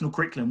the national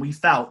curriculum, we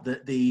felt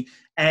that the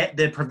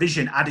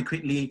provision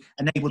adequately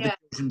enabled the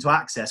children to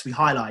access. We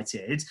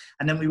highlighted,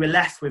 and then we were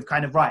left with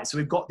kind of, right, so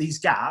we've got these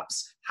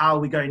gaps. How are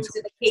we going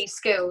to the key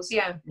skills?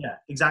 Yeah,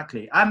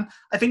 exactly. I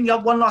think the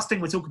one last thing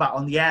we'll talk about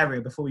on the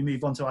area before we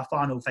move on to our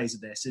final phase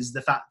of this is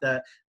the fact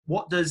that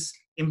what does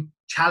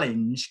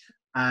challenge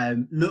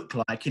look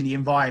like in the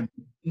environment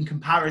in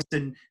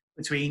comparison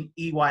between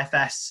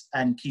EYFS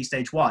and Key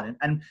Stage 1.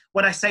 And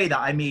when I say that,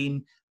 I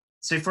mean,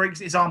 so for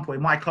example,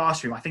 in my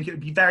classroom, I think it would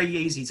be very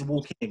easy to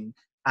walk in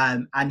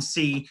and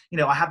see, you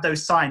know, I have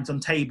those signs on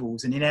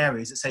tables and in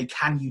areas that say,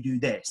 can you do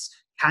this?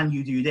 Can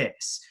you do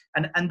this?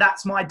 And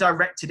that's my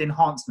directed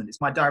enhancement. It's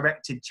my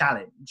directed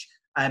challenge.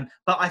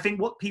 But I think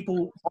what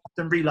people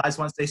often realize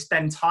once they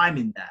spend time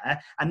in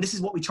there, and this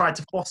is what we try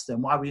to foster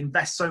and why we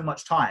invest so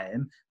much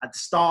time at the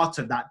start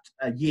of that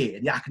year,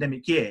 the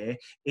academic year,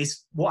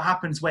 is what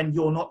happens when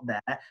you're not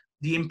there,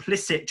 the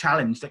implicit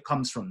challenge that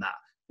comes from that.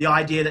 The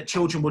idea that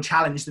children will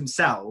challenge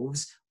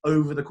themselves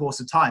over the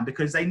course of time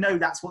because they know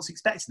that's what's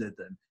expected of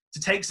them. To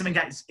take something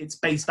at its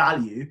base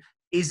value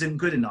isn't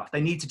good enough.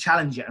 They need to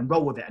challenge it and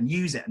roll with it and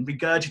use it and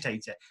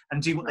regurgitate it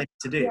and do what they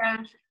need to do. Yeah.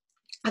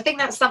 I think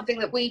that's something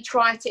that we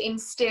try to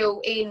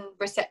instill in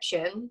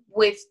reception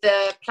with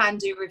the plan,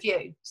 do,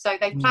 review. So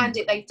they've planned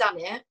it, they've done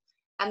it,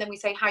 and then we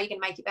say, how are you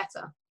going to make it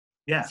better?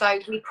 Yeah. So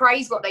we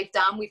praise what they've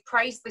done, we've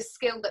praised the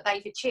skill that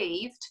they've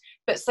achieved,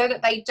 but so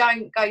that they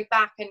don't go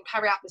back and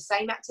carry out the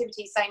same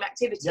activity,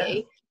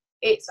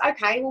 it's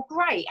okay, well,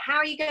 great. How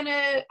are you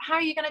gonna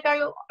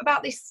go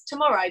about this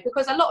tomorrow?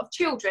 Because a lot of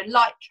children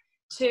like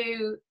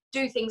to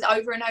do things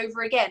over and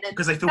over again, and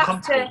because they feel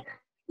comfortable.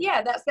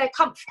 They're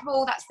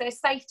comfortable, that's their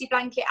safety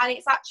blanket, and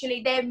it's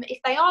actually them, if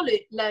they are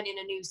learning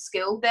a new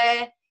skill,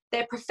 they're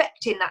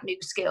perfecting that new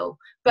skill.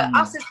 But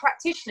us as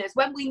practitioners,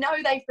 when we know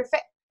they've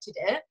perfected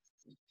it,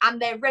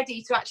 and they're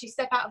ready to actually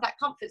step out of that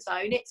comfort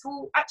zone, it's,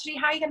 well, actually,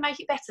 how are you going to make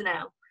it better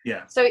now?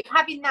 Yeah. So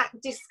having that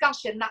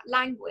discussion, that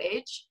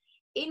language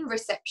in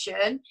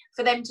reception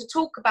for them to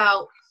talk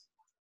about,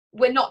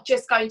 we're not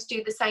just going to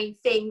do the same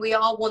thing, we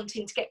are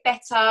wanting to get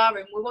better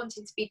and we're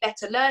wanting to be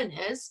better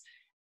learners,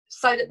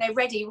 so that they're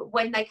ready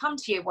when they come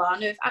to year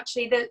one of,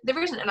 actually,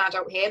 there isn't an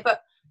adult here,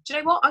 but do you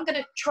know what, I'm going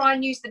to try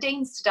and use the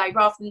deans today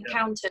rather than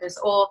counters,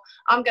 or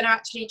I'm going to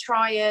actually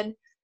try and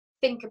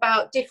think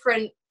about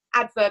different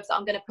adverbs that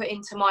I'm going to put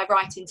into my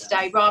writing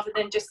today, rather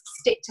than just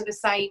stick to the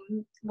same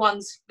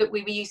ones that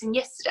we were using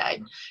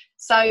yesterday.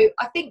 So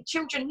I think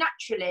children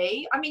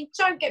naturally, I mean,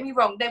 don't get me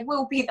wrong, there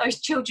will be those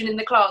children in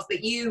the class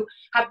that you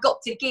have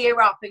got to gear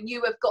up and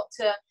you have got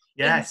to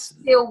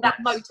instill that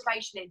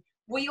motivation in.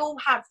 We all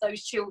have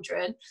those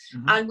children,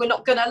 and we're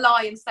not going to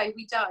lie and say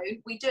we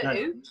don't. We do.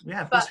 No.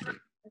 Yeah, of course we do.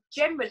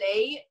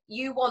 Generally,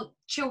 you want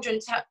children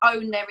to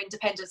own their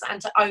independence and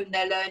to own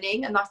their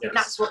learning, and I think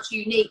that's what's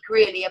unique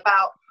really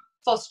about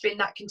fostering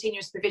that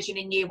continuous provision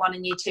in year one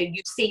and year two.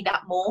 You see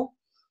that more.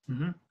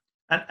 And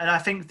I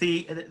think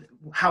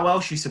how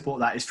else you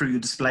support that is through your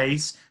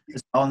displays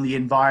on the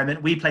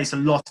environment. We place a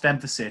lot of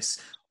emphasis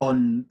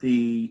on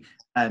the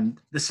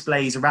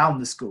displays around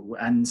the school,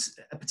 and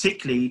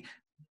particularly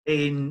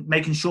in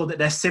making sure that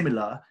they're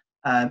similar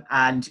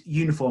and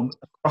uniform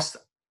across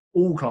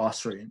all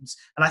classrooms.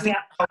 And I think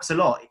that helps a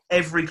lot.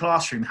 Every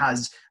classroom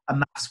has a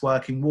maths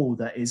working wall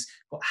that is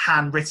got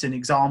handwritten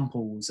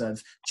examples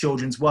of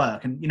children's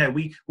work, and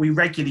we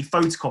regularly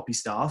photocopy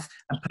stuff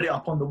and put it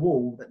up on the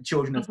wall that the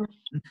children have done,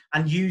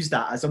 and use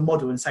that as a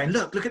model and saying,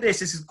 look at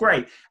this is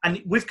great.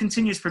 And with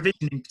continuous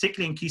provisioning,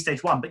 particularly in Key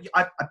Stage 1, but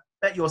I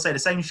bet you'll say the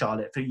same,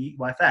 Charlotte, for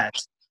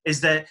UFS,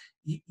 is that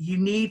you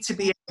need to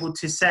be able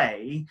to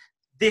say,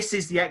 this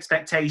is the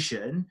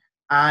expectation,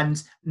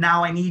 and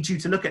now I need you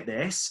to look at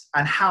this,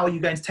 and how are you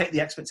going to take the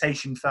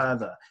expectation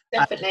further?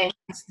 Definitely.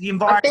 The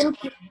environment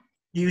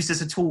used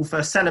as a tool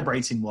for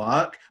celebrating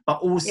work, but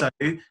also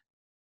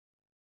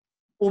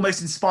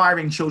almost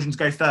inspiring children to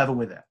go further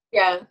with it.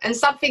 Yeah, and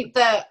something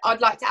that I'd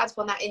like to add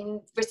upon that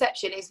in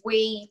reception is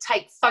we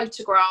take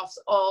photographs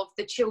of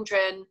the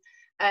children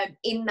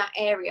in that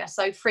area.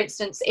 So, for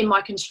instance, in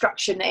my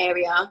construction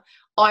area,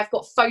 I've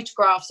got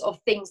photographs of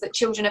things that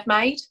children have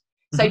made.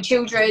 So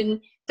children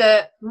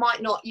that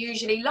might not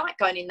usually like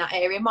going in that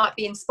area might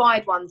be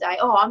inspired one day,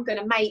 I'm going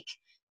to make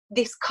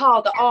this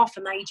car that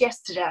Arthur made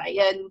yesterday,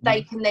 and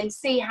they can then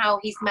see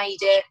how he's made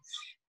it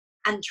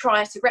and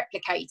try to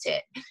replicate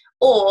it.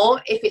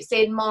 Or if it's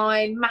in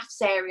my maths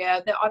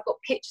area, that I've got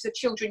pictures of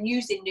children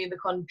using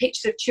Numicon,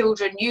 pictures of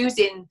children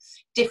using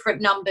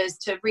different numbers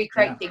to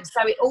recreate things.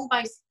 So it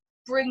almost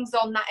brings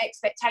on that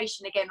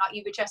expectation again, like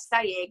you were just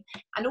saying,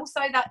 and also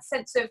that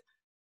sense of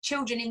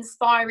children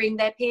inspiring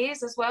their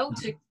peers as well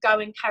to go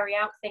and carry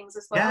out things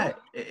as well.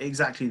 Yeah,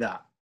 exactly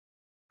that.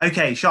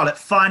 Okay, Charlotte,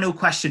 final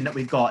question that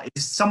we've got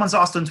is, someone's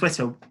asked on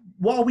Twitter,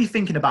 what are we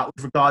thinking about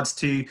with regards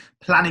to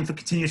planning for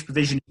continuous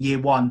provision in year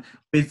one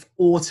with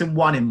autumn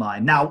one in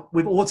mind? Now,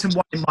 with autumn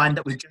one in mind,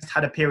 that we've just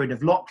had a period of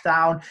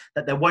lockdown,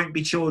 that there won't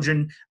be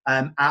children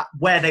at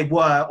where they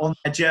were on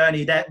their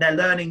journey, their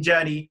learning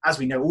journey, as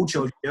we know all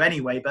children do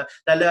anyway, but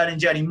their learning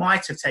journey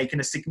might have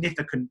taken a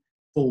significant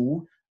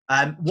fall.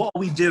 What are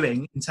we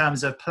doing in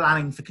terms of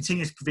planning for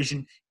continuous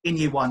provision in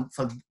year one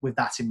with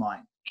that in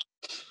mind?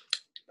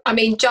 I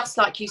mean, just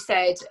like you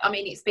said,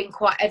 it's been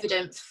quite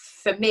evident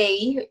for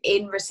me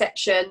in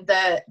reception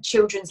that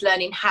children's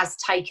learning has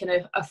taken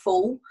a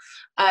fall,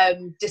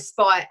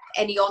 despite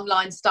any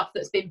online stuff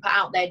that's been put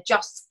out there,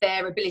 just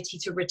their ability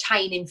to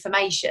retain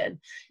information.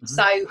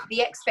 So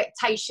the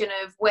expectation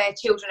of where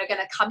children are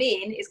going to come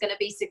in is going to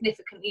be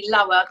significantly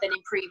lower than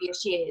in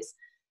previous years.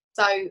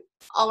 So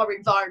our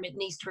environment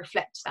needs to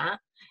reflect that,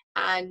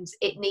 and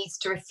it needs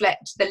to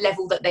reflect the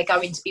level that they're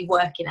going to be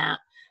working at.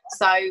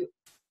 So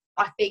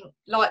I think,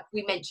 like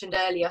we mentioned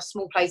earlier,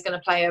 small play is going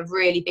to play a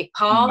really big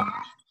part.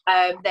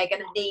 They're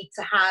going to need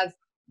to have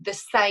the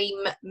same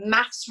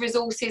maths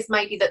resources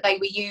maybe that they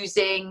were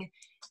using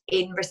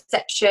in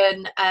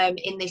reception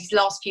in these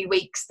last few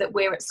weeks that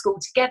we're at school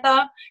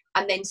together,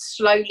 and then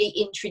slowly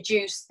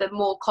introduce the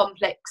more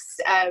complex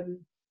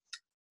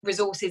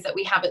resources that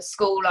we have at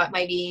school, like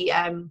maybe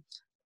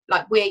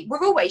like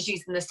we're always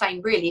using the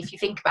same, really, if you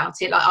think about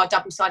it, like our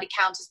double-sided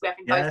counters we have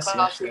in both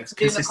classrooms,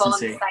 Numicon, the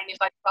same in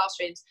both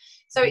classrooms.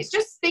 So it's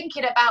just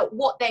thinking about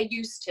what they're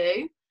used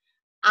to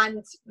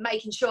and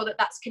making sure that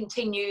that's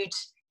continued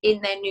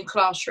in their new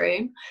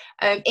classroom.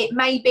 It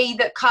may be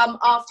that come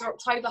after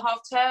October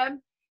half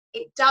term,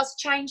 it does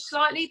change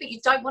slightly, but you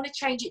don't want to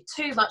change it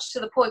too much to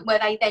the point where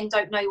they then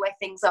don't know where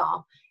things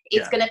are.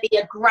 It's going to be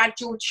a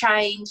gradual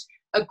change,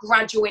 a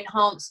gradual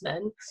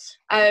enhancement.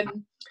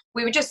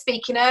 We were just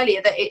speaking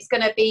earlier that it's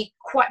going to be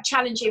quite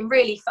challenging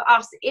really for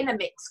us in a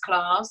mixed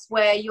class,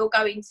 where you're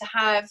going to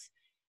have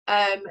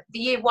the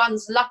year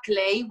ones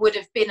luckily would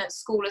have been at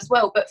school as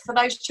well, but for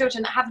those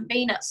children that haven't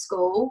been at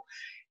school,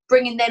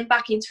 bringing them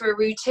back into a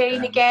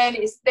routine again,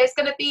 there's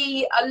going to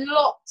be a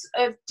lot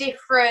of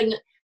different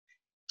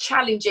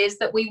challenges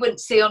that we wouldn't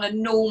see on a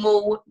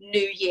normal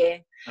new year.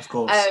 Of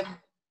course.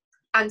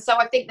 And so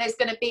I think there's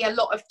going to be a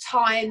lot of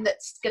time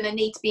that's going to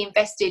need to be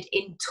invested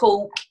in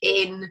talk,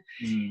 in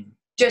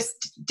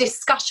just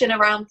discussion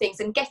around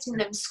things and getting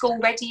them school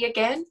ready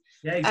again.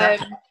 Yeah,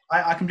 exactly.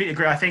 I completely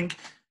agree. I think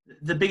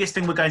the biggest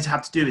thing we're going to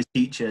have to do as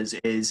teachers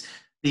is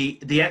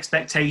the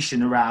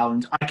expectation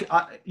around,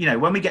 you know,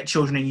 when we get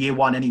children in year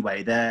one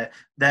anyway,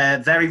 they're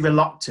very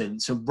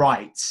reluctant to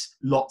write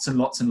lots and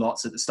lots and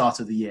lots at the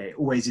start of the year. It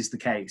always is the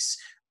case.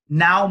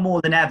 Now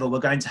more than ever, we're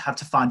going to have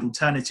to find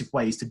alternative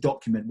ways to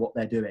document what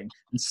they're doing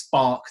and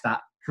spark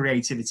that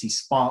creativity,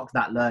 spark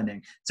that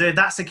learning. So if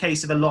that's a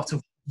case of a lot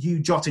of you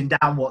jotting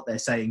down what they're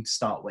saying to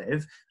start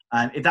with,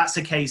 if that's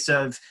a case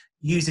of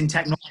using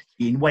technology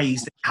in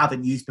ways that you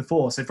haven't used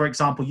before. So for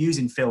example,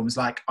 using films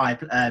like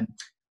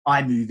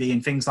iMovie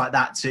and things like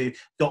that to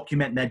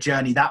document their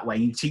journey that way,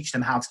 you teach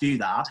them how to do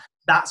that.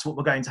 That's what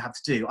we're going to have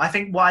to do. I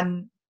think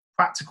one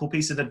practical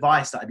piece of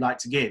advice that I'd like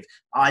to give,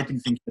 I've been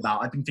thinking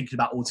about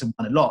Autumn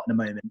 1 a lot at the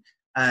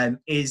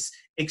moment, is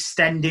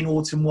extending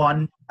Autumn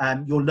 1,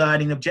 your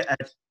learning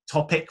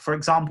topic, for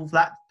example, for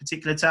that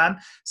particular term.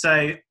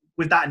 So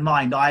with that in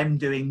mind, I'm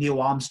doing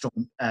Neil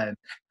Armstrong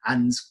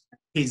and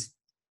his,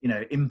 you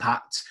know,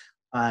 impact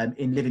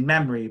in living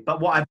memory.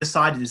 But what I've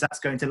decided is that's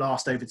going to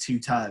last over 2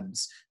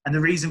 terms. And the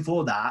reason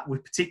for that,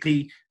 with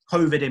particularly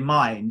COVID in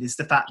mind, is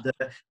the fact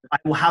that I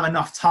will have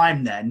enough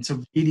time then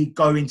to really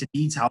go into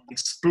detail,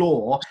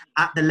 explore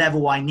at the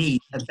level I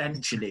need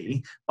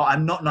eventually. But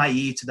I'm not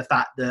naive to the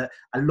fact that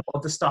a lot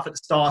of the stuff at the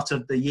start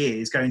of the year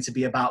is going to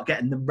be about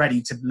getting them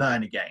ready to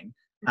learn again.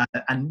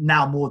 And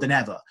now more than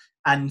ever.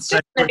 And so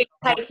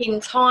taking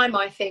time,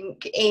 I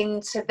think,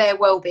 into their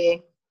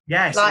well-being.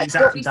 Yes, like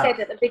exactly what we said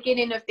at the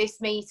beginning of this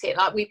meeting,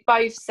 like we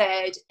both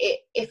said,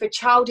 if a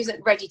child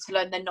isn't ready to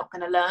learn, they're not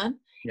going to learn.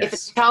 Yes. If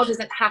a child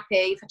isn't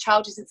happy, if a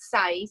child isn't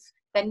safe,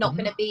 they're not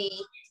going to be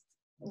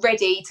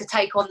ready to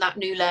take on that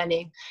new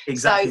learning.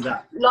 Exactly. So,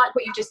 like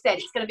what you just said,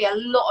 it's going to be a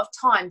lot of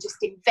time just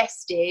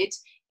invested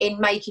in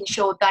making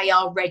sure they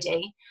are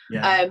ready.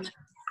 Yeah.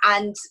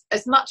 And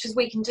as much as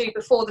we can do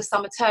before the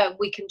summer term,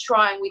 we can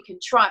try,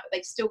 but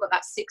they've still got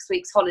that 6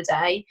 weeks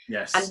holiday.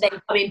 Yes. And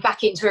then coming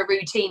back into a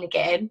routine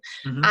again.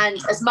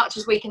 And as much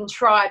as we can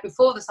try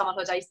before the summer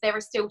holidays, there are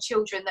still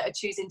children that are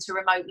choosing to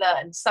remote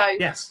learn. So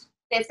yes,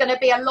 there's going to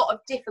be a lot of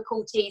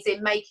difficulties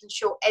in making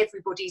sure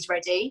everybody's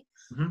ready.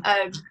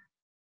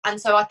 And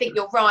so I think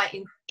you're right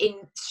in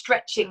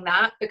stretching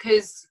that,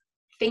 because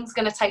things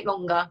are going to take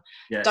longer.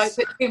 Yes. Don't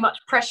put too much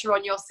pressure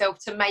on yourself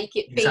to make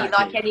it be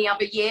like any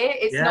other year.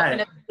 It's not going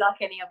to be like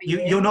any other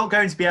year. You're not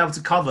going to be able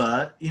to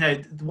cover, you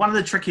know, one of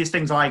the trickiest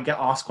things I get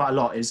asked quite a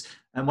lot is,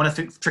 and one of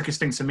the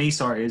trickiest things for me,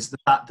 is the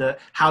fact that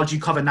how do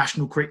you cover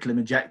national curriculum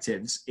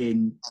objectives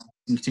in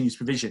continuous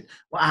provision?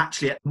 Well,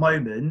 actually, at the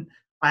moment,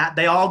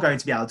 they are going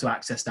to be able to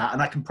access that,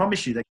 and I can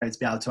promise you they're going to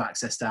be able to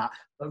access that.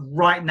 But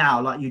right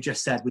now, like you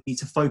just said, we need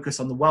to focus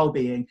on the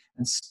well-being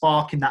and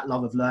sparking that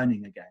love of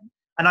learning again.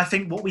 And I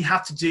think what we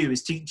have to do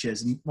as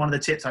teachers, and one of the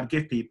tips I'd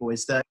give people,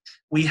 is that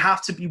we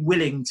have to be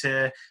willing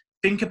to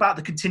think about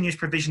the continuous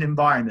provision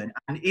environment.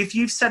 And if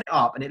you've set it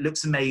up and it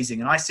looks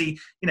amazing, and I see,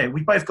 you know,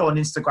 we both go on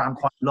Instagram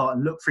quite a lot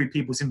and look through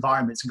people's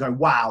environments and go,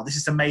 wow, this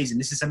is amazing,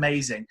 this is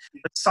amazing.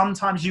 But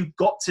sometimes you've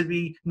got to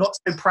be not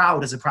so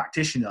proud as a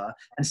practitioner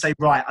and say,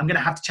 right, I'm going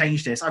to have to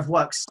change this. I've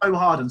worked so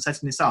hard on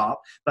setting this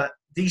up, but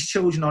these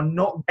children are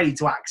not ready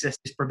to access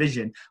this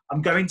provision.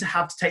 I'm going to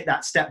have to take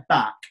that step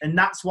back. And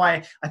that's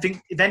why I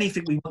think, if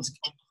anything we want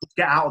to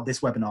get out of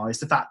this webinar is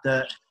the fact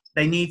that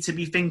they need to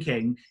be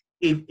thinking,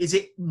 is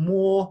it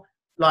more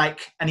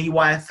like an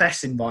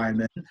EYFS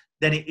environment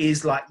than it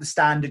is like the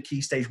standard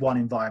Key Stage 1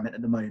 environment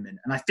at the moment.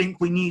 And I think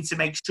we need to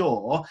make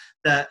sure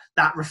that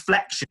that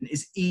reflection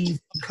is even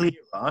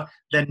clearer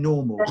than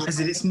normal, because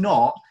if it's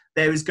not,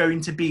 there is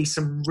going to be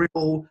some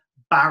real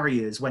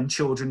barriers when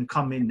children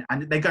come in,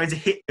 and they're going to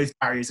hit those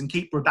barriers and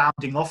keep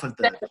rebounding off of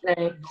them.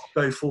 Definitely.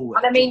 Go forward.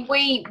 And I mean,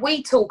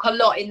 we talk a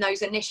lot in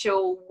those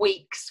initial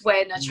weeks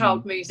when a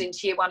child moves into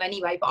year 1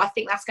 anyway, but I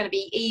think that's going to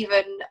be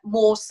even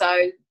more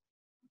so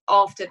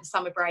after the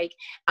summer break.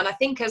 And I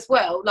think as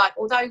well, like,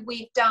 although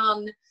we've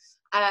done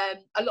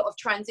a lot of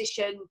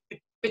transition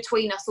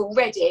between us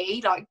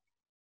already, like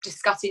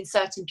discussing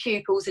certain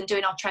pupils and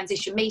doing our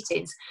transition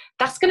meetings,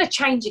 that's going to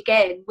change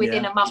again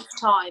within a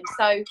month's time.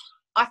 So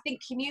I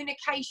think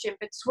communication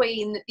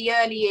between the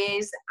early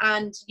years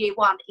and year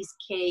 1 is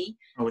key.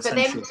 For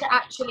them to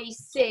actually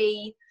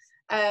see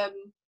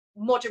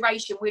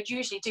moderation. We'd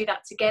usually do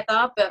that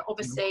together, but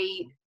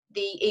obviously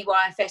the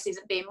EYFS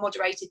isn't being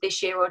moderated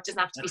this year, or it doesn't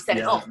have to be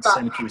sent off.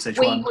 But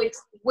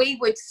we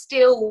would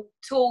still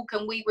talk,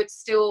 and we would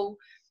still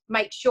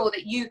make sure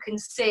that you can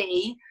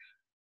see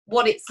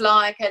what it's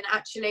like, and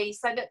actually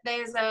so that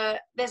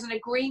there's an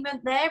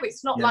agreement there.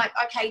 It's not like,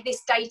 okay,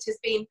 this data's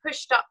being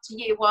pushed up to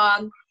year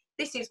 1,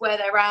 this is where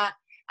they're at,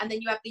 and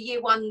then you have the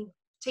year 1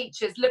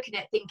 teachers looking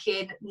at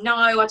thinking, no,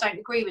 I don't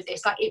agree with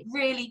this. Like, it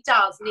really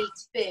does need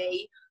to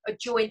be a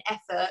joint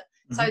effort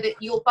so that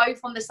you're both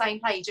on the same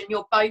page and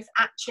you're both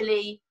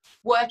actually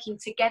working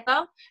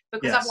together,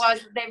 because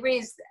otherwise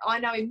I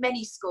know in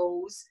many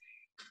schools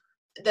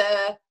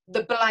the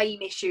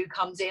blame issue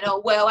comes in.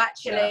 Oh, well,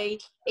 actually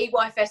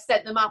EYFS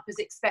set them up as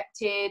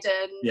expected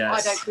and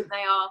I don't think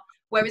they are.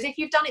 Whereas if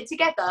you've done it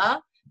together,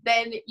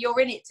 then you're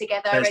in it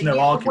together. There's and no you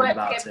argument can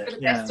work about together it. for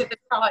the best of the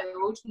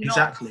child,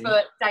 Exactly. not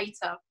for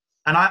data.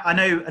 And I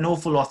know an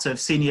awful lot of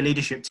senior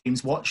leadership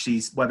teams watch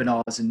these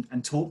webinars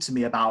and talk to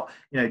me about,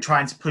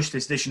 trying to push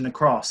this vision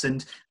across.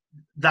 And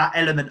that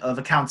element of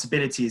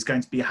accountability is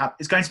going to be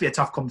a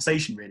tough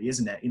conversation, really,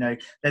 isn't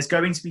it? There's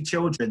going to be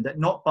children that,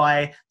 not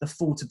by the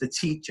fault of the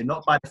teacher,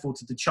 not by the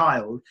fault of the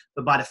child,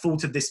 but by the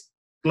fault of this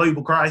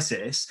global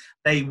crisis,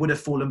 they would have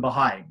fallen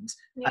behind.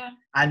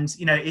 And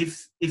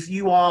if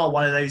you are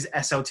one of those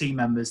SLT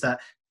members that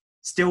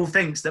still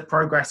thinks that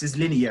progress is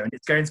linear and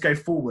it's going to go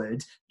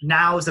forward,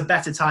 now is a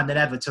better time than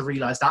ever to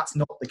realize that's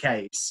not the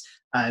case,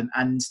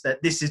 and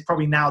that this is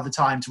probably now the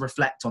time to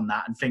reflect on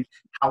that and think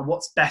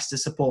what's best to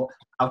support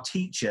our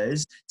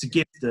teachers, to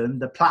give them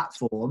the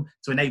platform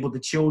to enable the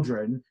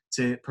children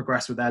to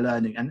progress with their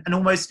learning. And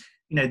almost,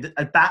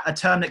 a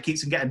term that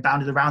keeps on getting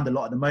bounded around a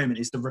lot at the moment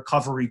is the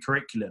recovery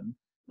curriculum.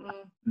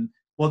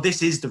 Well,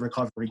 this is the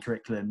recovery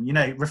curriculum,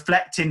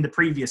 reflecting the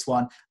previous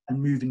one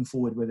and moving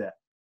forward with it.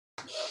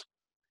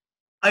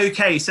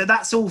 Okay, so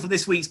that's all for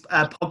this week's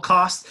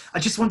podcast. I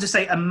just want to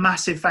say a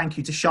massive thank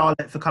you to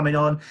Charlotte for coming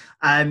on.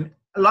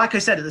 Like I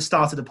said at the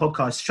start of the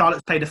podcast,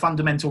 Charlotte's played a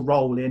fundamental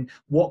role in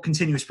what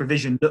continuous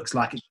provision looks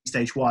like at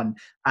Stage 1.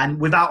 And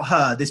without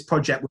her, this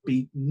project would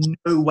be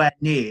nowhere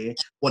near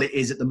what it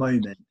is at the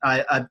moment.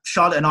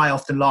 Charlotte and I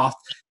often laugh.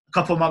 A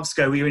couple of months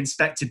ago, we were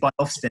inspected by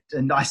Ofsted,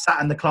 and I sat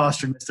in the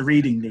classroom as the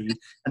reading lead,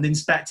 and the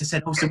inspector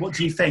said, "Oh, so what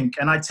do you think?"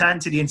 And I turned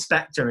to the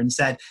inspector and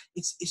said,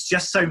 it's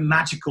just so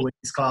magical in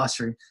this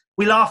classroom.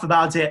 We laugh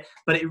about it,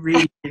 but it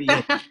really, really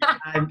is.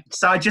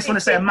 So I just want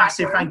to say a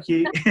massive thank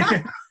you.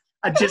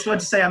 I just want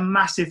to say a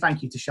massive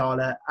thank you to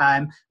Charlotte.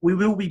 We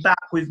will be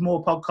back with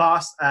more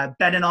podcasts.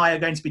 Ben and I are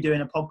going to be doing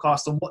a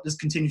podcast on what does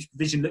continuous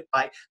provision look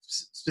like,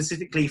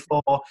 specifically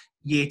for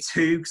year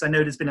 2, because I know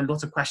there's been a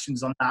lot of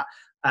questions on that.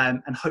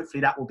 And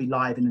hopefully that will be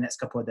live in the next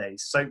couple of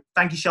days. So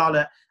thank you,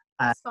 Charlotte,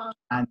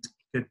 and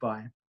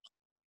goodbye.